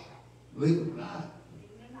believe it or not,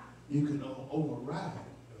 you can override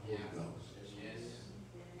the Holy Ghost. Yes.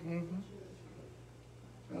 Mm-hmm.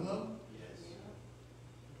 Hello? Yes.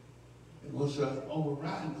 And what's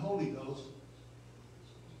overriding the Holy Ghost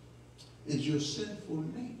is your sinful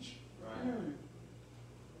nature. Right.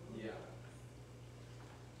 Yeah.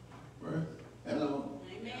 Right? Hello?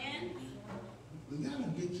 Amen. We got to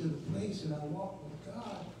get to the place in our walk with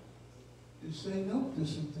God to say no to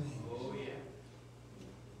some things. Oh, yeah.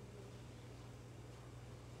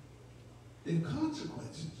 There are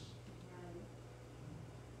consequences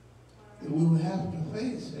that we will have to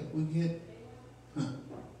face if we get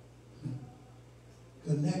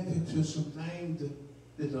connected to some things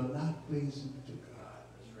that are not pleasing to God.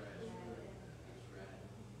 That's right. That's right.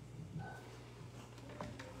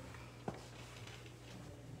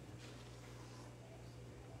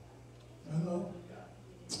 Hello?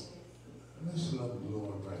 Let's love the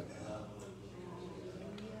Lord right now.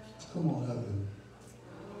 Come on, heaven.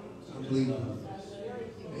 I'm believing.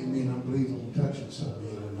 Amen. I'm believing I'm touching something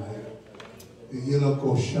here tonight.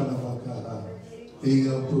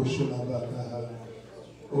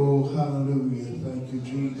 Oh, hallelujah. Thank you,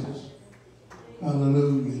 Jesus.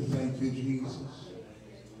 Hallelujah. Thank you, Jesus.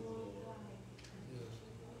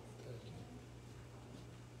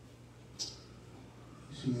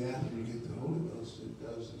 See, after you get the Holy Ghost, it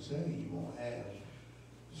doesn't say you won't have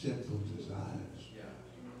sinful desires. Yeah.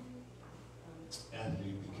 After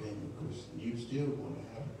you became a Christian, you still want to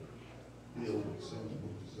have to deal with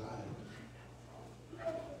sinful desires.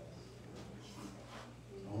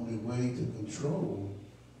 The only way to control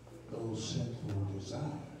those sinful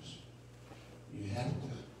desires, you have to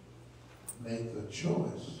make a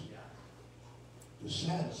choice to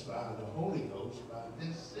satisfy the Holy Ghost by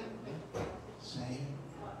just simply saying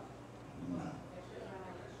no.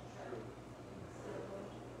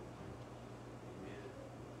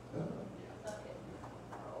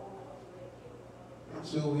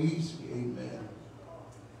 It's so easy, amen.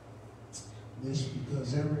 This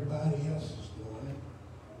because everybody else is doing it.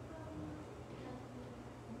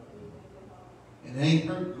 It ain't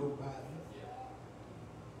hurt nobody.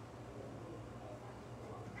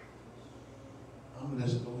 I'm gonna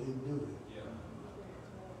just go ahead and do it.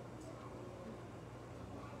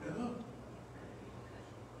 Yeah.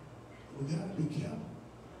 We gotta be careful.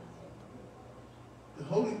 The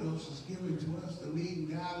Holy Ghost is given to us to lead and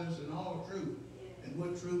guide us in all truth. And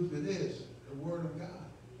what truth it is, the Word of God.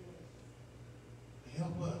 To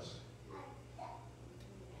help us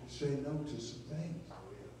to say no to some things.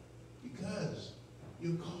 Because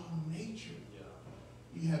your carnal nature,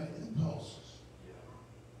 you have impulses.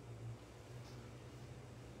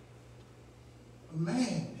 A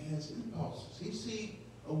man has impulses. He see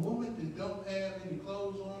a woman that don't have any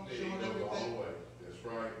clothes on, showing everything. That's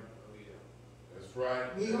right. That's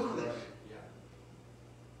right. Be That's honest. right.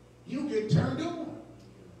 You get turned on.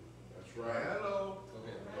 That's right. Hello.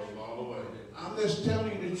 Goes all the way. I'm just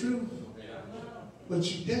telling you the truth. But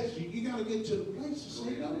you got to get to the place to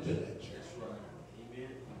say no to that.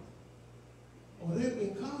 Or there'll be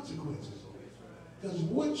consequences. Because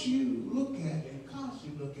what you look at and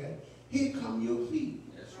constantly look at, here come your feet.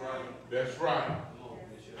 That's right. That's right.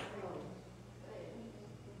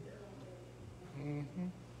 Mm-hmm.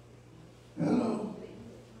 Hello.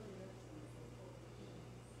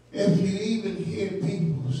 If you even hear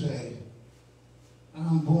people say,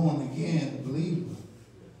 I'm born again believer,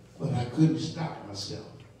 but I couldn't stop myself.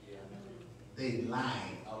 They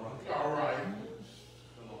lying. All right.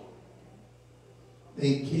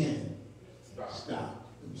 They can stop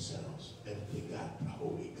themselves if they got the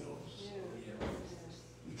Holy Ghost.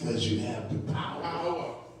 Because you have the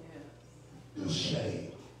power to say,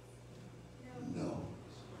 no,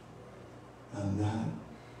 I'm not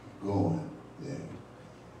going there.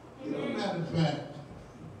 You know, matter of fact,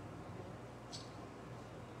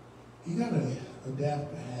 you got to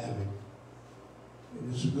adapt a habit.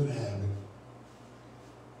 And it's a good habit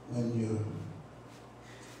when your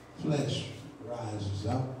flesh rises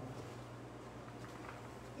up,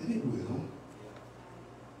 and it will.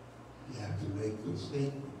 You have to make a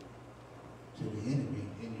statement to the enemy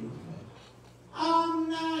in your flesh. I'm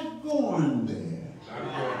not going there. Not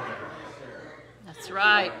going there. That's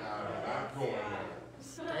right. Not going there.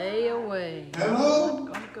 Stay away. Hello? I'm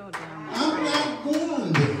gonna go down there. I'm not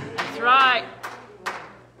going there. That's right.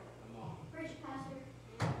 Preach, Pastor.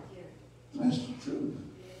 That's the truth.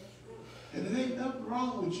 And it ain't nothing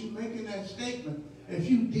wrong with you making that statement. If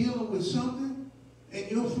you dealing with something in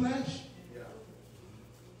your flesh,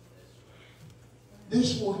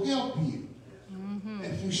 This will help you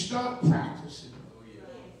if you start practicing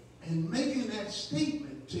and making that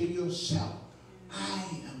statement to yourself. I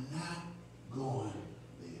am not going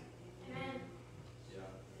there. Amen.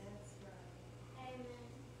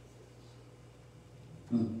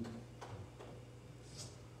 Amen.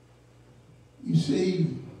 You see,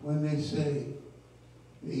 when they say,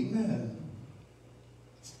 amen,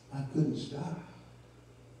 I couldn't stop.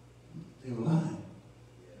 They were lying.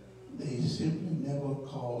 They simply never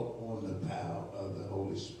called on the power of the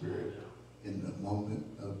Holy Spirit in the moment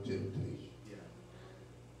of temptation.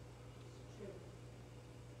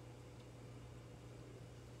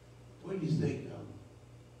 What do you think I'm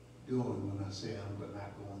doing when I say I'm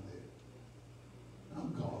not going there? I'm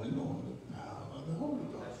calling on the power of the Holy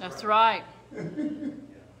Ghost. That's right.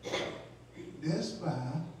 That's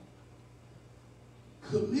by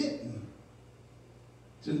committing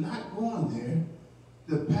to not going there,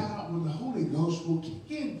 the power of the Holy Ghost will kick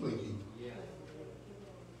in for you.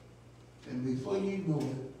 And before you know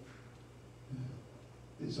it,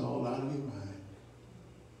 it's all out of your mind.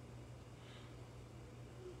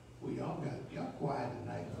 Well, y'all quiet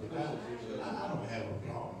tonight. I don't have a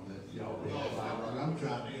problem that y'all be quiet. I'm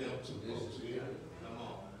trying to help some folks here.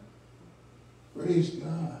 Praise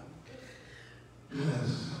God.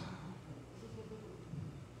 Yes.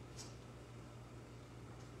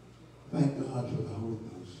 Thank God for the Holy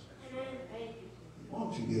Ghost. Why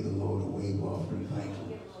don't you give the Lord a wave offering? Thank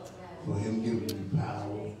you for him giving you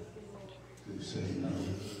power to say no.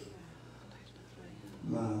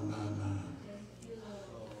 My.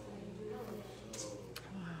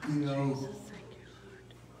 You know,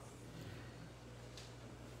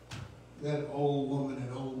 that old woman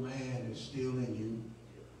and old man is still in you.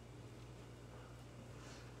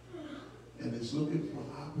 And it's looking for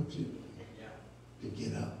opportunity to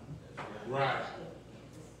get up. Right.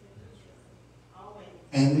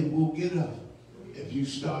 And it will get up if you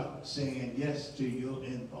start saying yes to your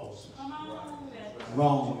impulses.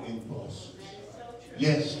 Wrong impulses.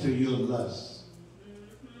 Yes to your lusts.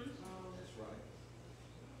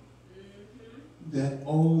 That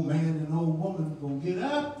old man and old woman will get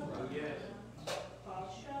up.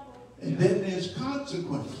 And then there's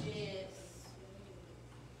consequences. Yes.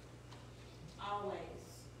 Always.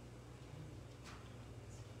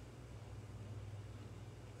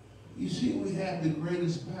 You see, we have the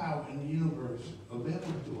greatest power in the universe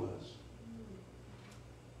available to us.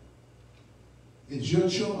 It's your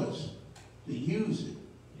choice to use it,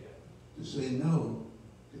 to say no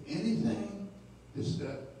to anything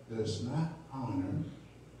that does not honor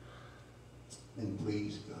and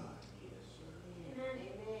please God.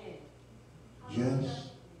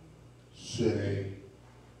 Just say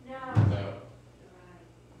No. No.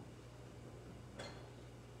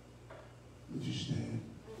 would you stand?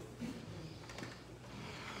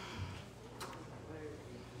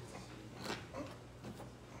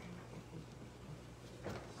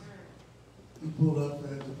 You pull up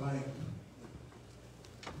at the bank,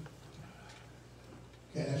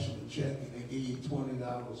 cash them a check, and they give you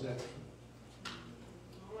 $20 extra.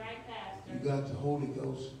 All right, Pastor. You got the Holy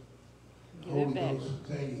Ghost. The Give it Holy back. Ghost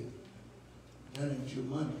will tell you, that ain't your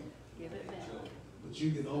money, Give it back. but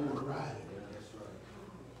you can override it.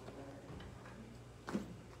 But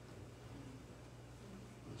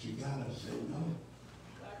you gotta say no.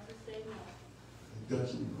 Got to say no. It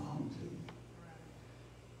doesn't belong to you.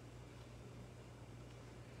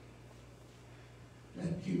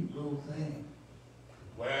 That cute little thing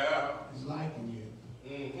Well. is liking you.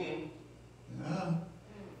 Mm-hmm. Huh?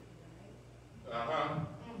 Uh-huh.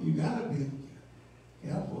 You gotta be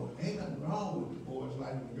careful. Ain't nothing wrong with the boys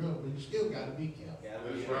liking the girls, but you still gotta be careful.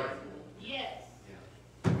 That's right. Yes.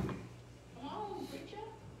 Come on, preacher.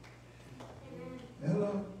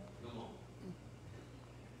 Hello?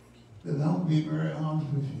 Because I'm gonna be very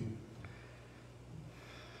honest with you.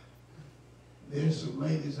 There's some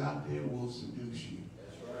ladies out there who will seduce you.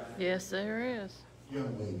 Yes, there is.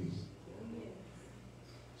 Young ladies.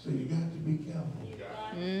 So you got to be careful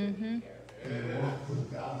Mm-hmm. and walk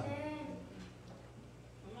with God.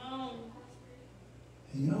 Come on.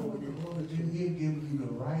 And you know what the Lord is doing? He'll give you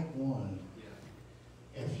the right one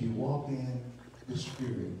if you walk in the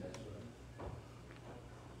Spirit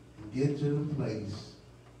and get to the place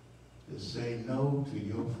to say no to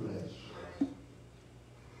your flesh.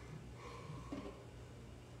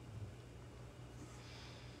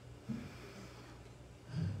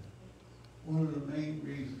 One of the main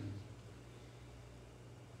reasons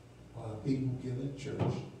why people get in church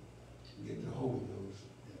and get the Holy Ghost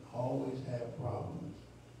and always have problems,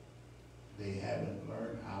 they haven't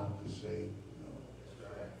learned how to say no.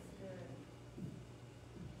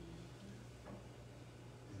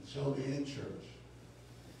 So they're in church,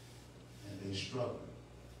 and they struggle.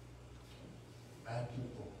 Back and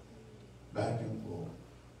forth, back and forth.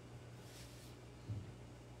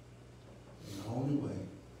 And the only way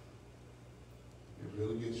it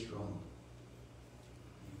really gets strong,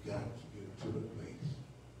 you got to get to the place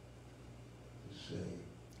to say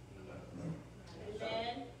no.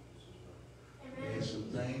 Amen. There's some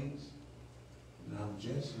things that I'm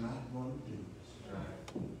just not going to do.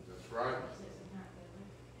 That's right.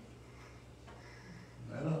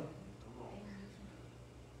 No.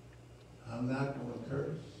 I'm not going to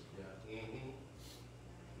curse.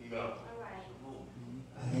 No. All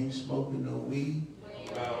right. I ain't smoking no weed.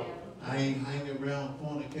 No. I ain't hanging around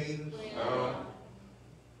fornicators. No.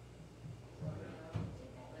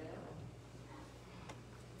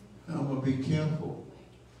 I'm going to be careful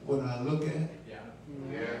what I look at.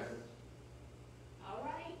 Yes. All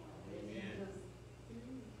right.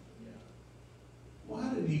 Why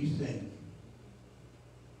do you think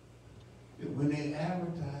that when they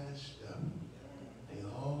advertise stuff, they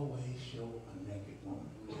always show a naked woman?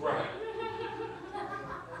 Right.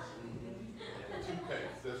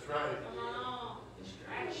 Toothpaste. That's right.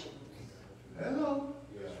 Distraction. Hello?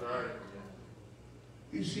 That's right.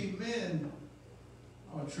 You see, men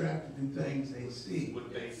are attracted to things they see.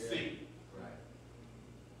 What they see.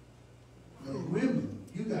 But women,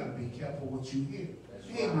 you got to be careful what you hear.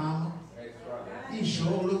 Hey, right. mama, That's right. you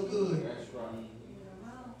sure look good. That's right.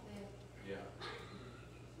 Yeah.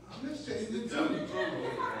 I'm just telling you the truth.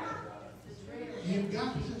 You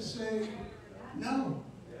got to say no.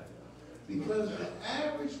 Because the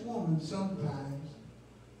average woman sometimes,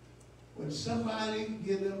 when somebody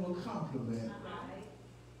give them a compliment,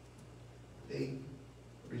 they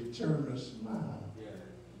return a smile.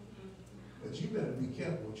 But you better be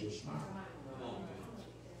careful with your smile.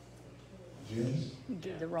 Just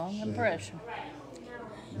Give the wrong say impression.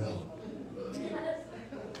 no.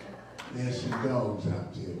 There's some dogs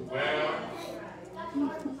out there. Well,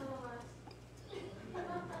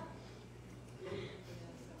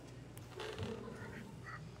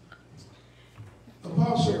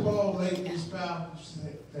 Apostle Paul made this powerful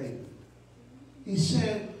statement. He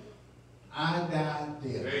said, I died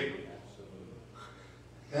dead. hey.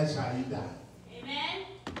 That's how you die. Amen.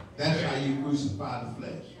 That's how you crucify the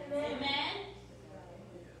flesh. Amen.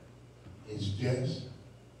 It's just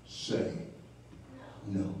say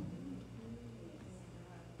no.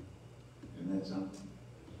 Isn't that something?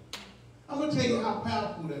 I'm going to tell you how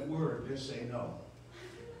powerful that word, just say no.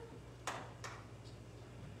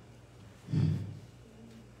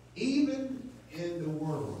 Even in the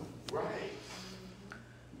world, Right.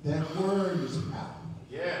 that word is powerful.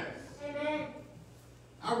 Yes. Amen.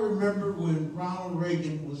 I remember when Ronald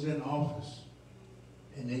Reagan was in office,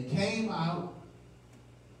 and they came out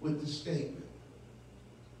with the statement,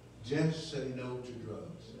 just say no to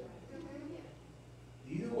drugs.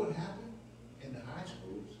 Do you know what happened in the high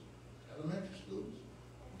schools, elementary schools?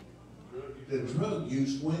 The drug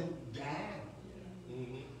use went down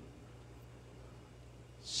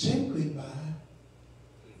simply by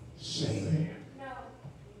saying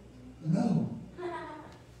no.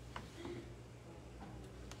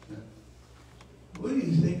 What do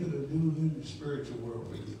you think it'll do in the spiritual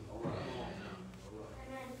world with you?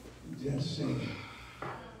 Just saying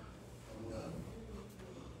no.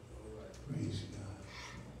 Praise God.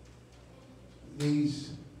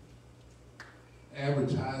 These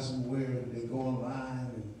advertising where they go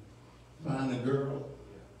online and find a girl,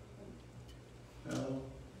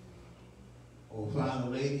 or find a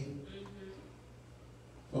lady.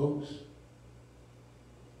 Folks,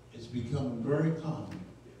 it's becoming very common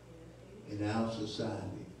in our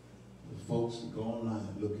society for folks to go online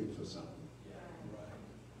looking for something.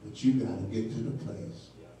 But you got to get to the place.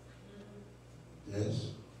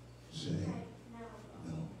 Just say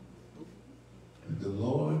no. If the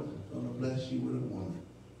Lord is going to bless you with a woman,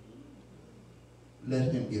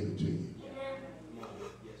 let him give it to you.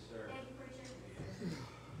 Yes, sir.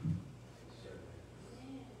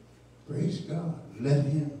 Praise God. Let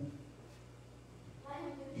him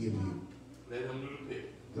give you. Let him do the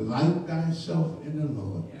pick. Delight thyself in the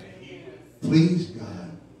Lord. Please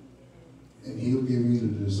God. And he'll give you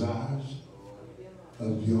the desires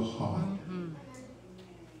of your heart.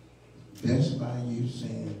 Just by you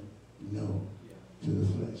saying no to the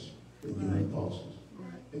flesh and your impulses.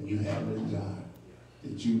 And you have a desire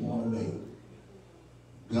that you want to make.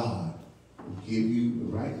 God will give you the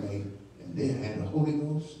right way, and they have the Holy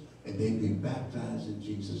Ghost, and they be baptized in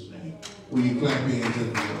Jesus' name. Will you clap your hands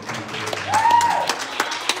up for the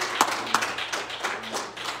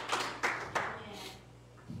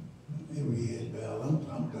Every head bell.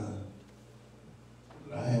 I'm done.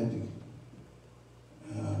 I had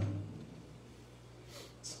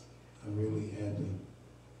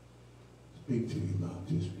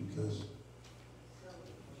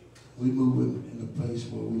we moving in a place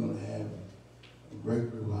where we're going to have a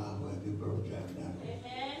great revival at New Birth Tabernacle. Amen.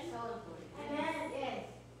 Yes.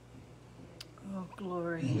 Oh,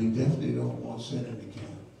 glory. And we definitely don't want sin in the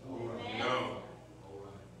camp. No.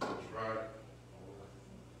 That's right.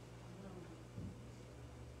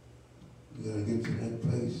 We got to get to that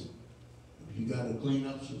place. If you got to clean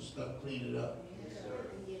up some stuff, clean it up.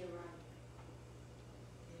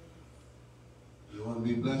 You want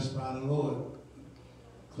to be blessed by the Lord,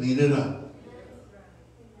 clean it up.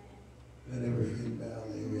 Let every head bow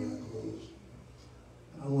and every eye closed.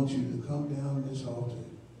 I want you to come down this altar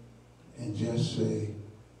and just say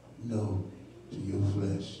no to your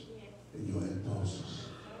flesh and your impulses.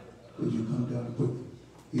 Would you come down quick?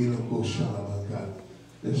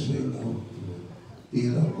 Let's say no.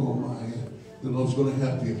 The Lord's going to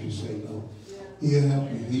help you if you say no. He'll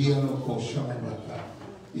help you.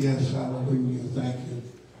 Yes, hallelujah. Thank you.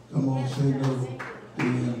 Come on, say no to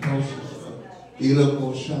your impulses.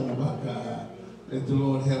 Let the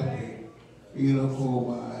Lord help you.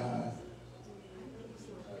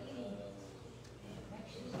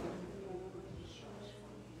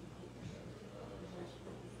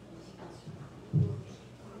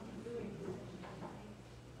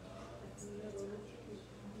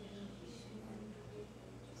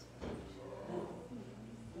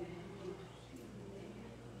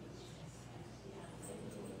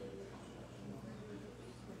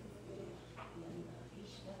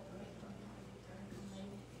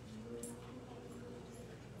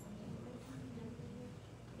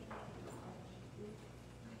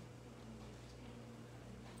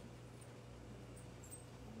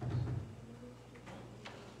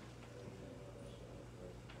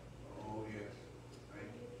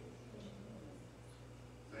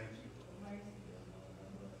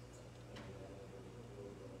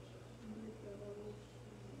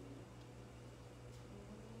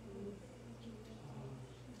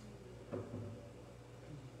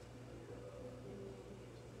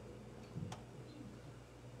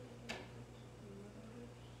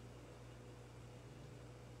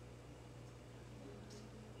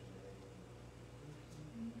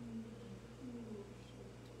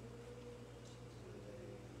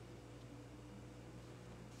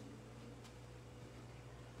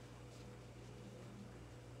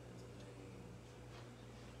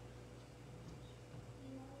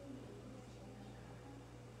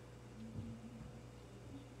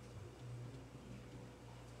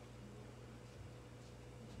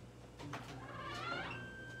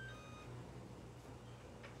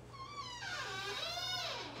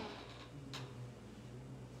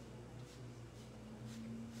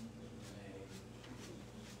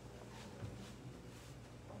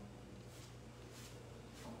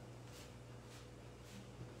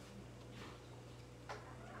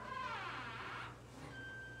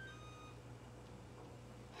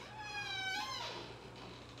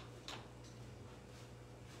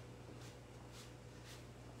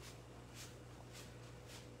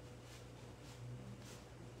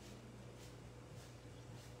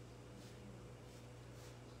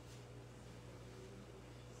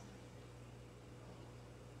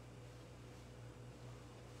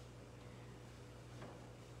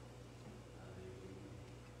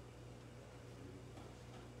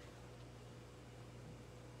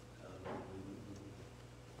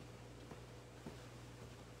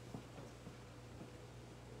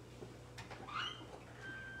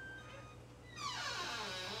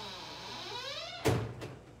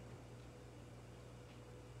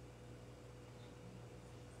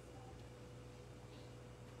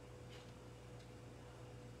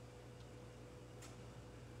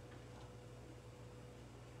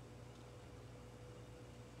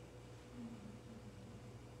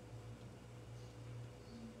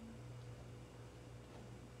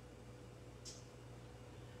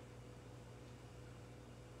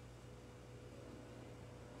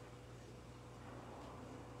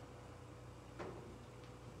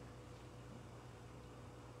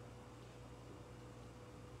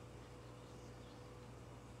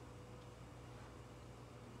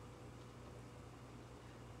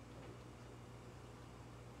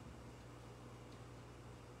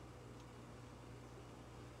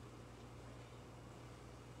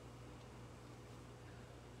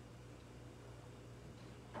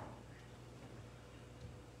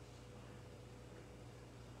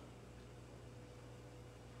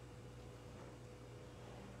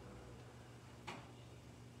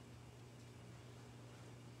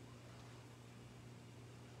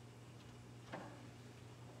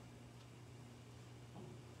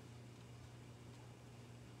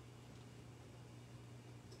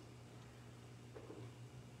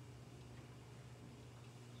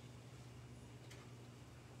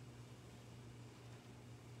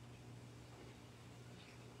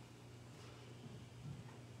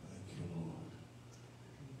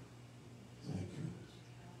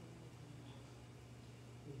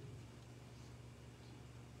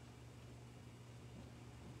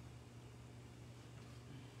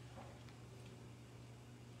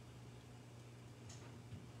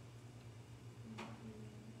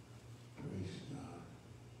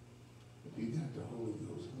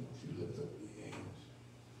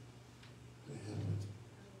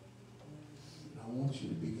 want you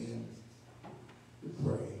to begin to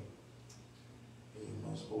pray in your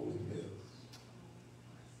most holy faith.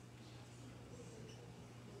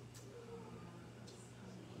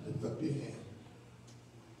 Lift up your hand.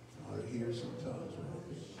 I ought to hear some tongues right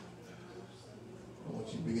there. I want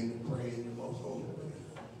you to begin to pray in your most holy faith.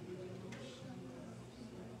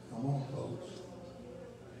 Come on, folks.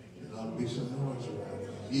 There ought to be some noise around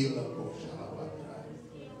here. Heal up, oh, shalabaka.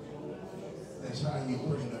 That's how you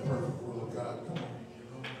pray in the perfect will of God. Come on.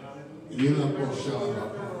 Heal up, oh,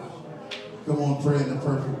 shalabaka. Come on, pray in the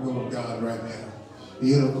perfect will of God right now.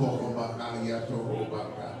 Heal up, oh, shalabaka, yato, oh,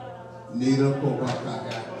 baka. Need up, oh,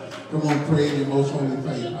 baka. Come on, pray in your most holy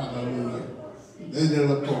faith. Hallelujah.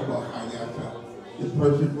 Heal up, oh, baka, yato. The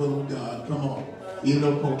perfect will of God. Come on. Heal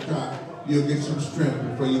up, oh, God. You'll get some strength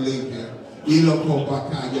before you leave here. Come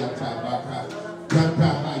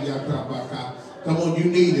on, you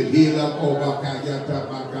need it. Heal up,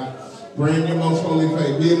 pray in your most holy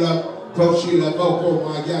faith. Heal up, Toshila Boko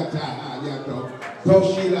Mayata Hayato,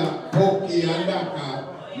 Toshila Poki Andaka,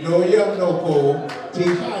 Noya Noko,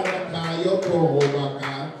 Tihana Kayoko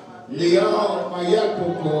Hobaka, Leo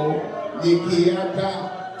Mayatoko, Nikiata,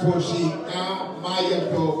 Toshina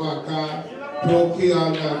Mayato Baka, Toki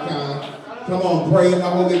Andaka. Come on, pray in the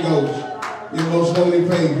Holy Ghost. Your most holy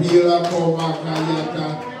faith. Hila ko makayata.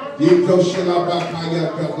 Yito shila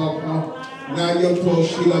bakayata baka. Na yoto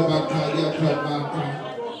shila bakayata baka.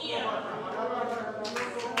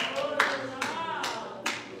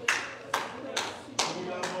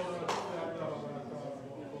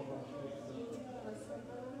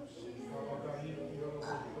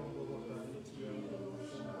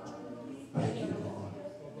 Thank you, Lord.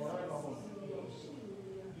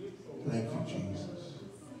 Thank you, Jesus.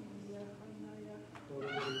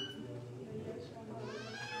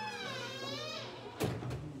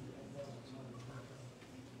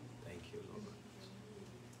 Thank you, Lord.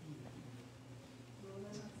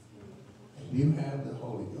 If you have the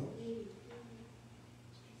Holy Ghost,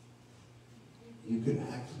 you can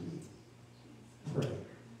actually pray.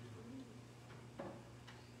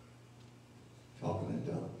 Talking in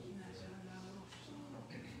tongues.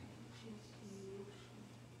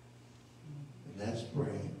 And that's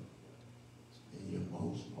praying in your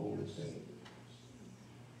most holy faith.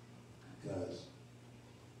 Because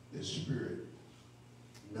the Spirit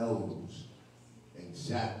knows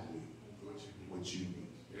exactly what you need.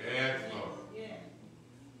 Yes, Lord.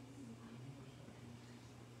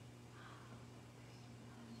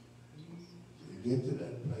 To get to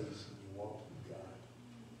that place and you walk with God,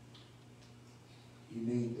 you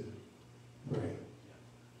need to pray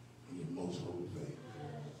in your most holy faith.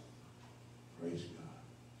 Praise God.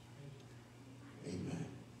 Amen.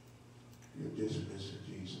 You're dismissed in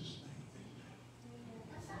Jesus' name.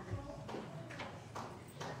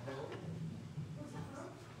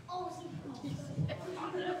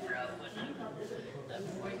 That's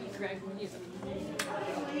why you crack when you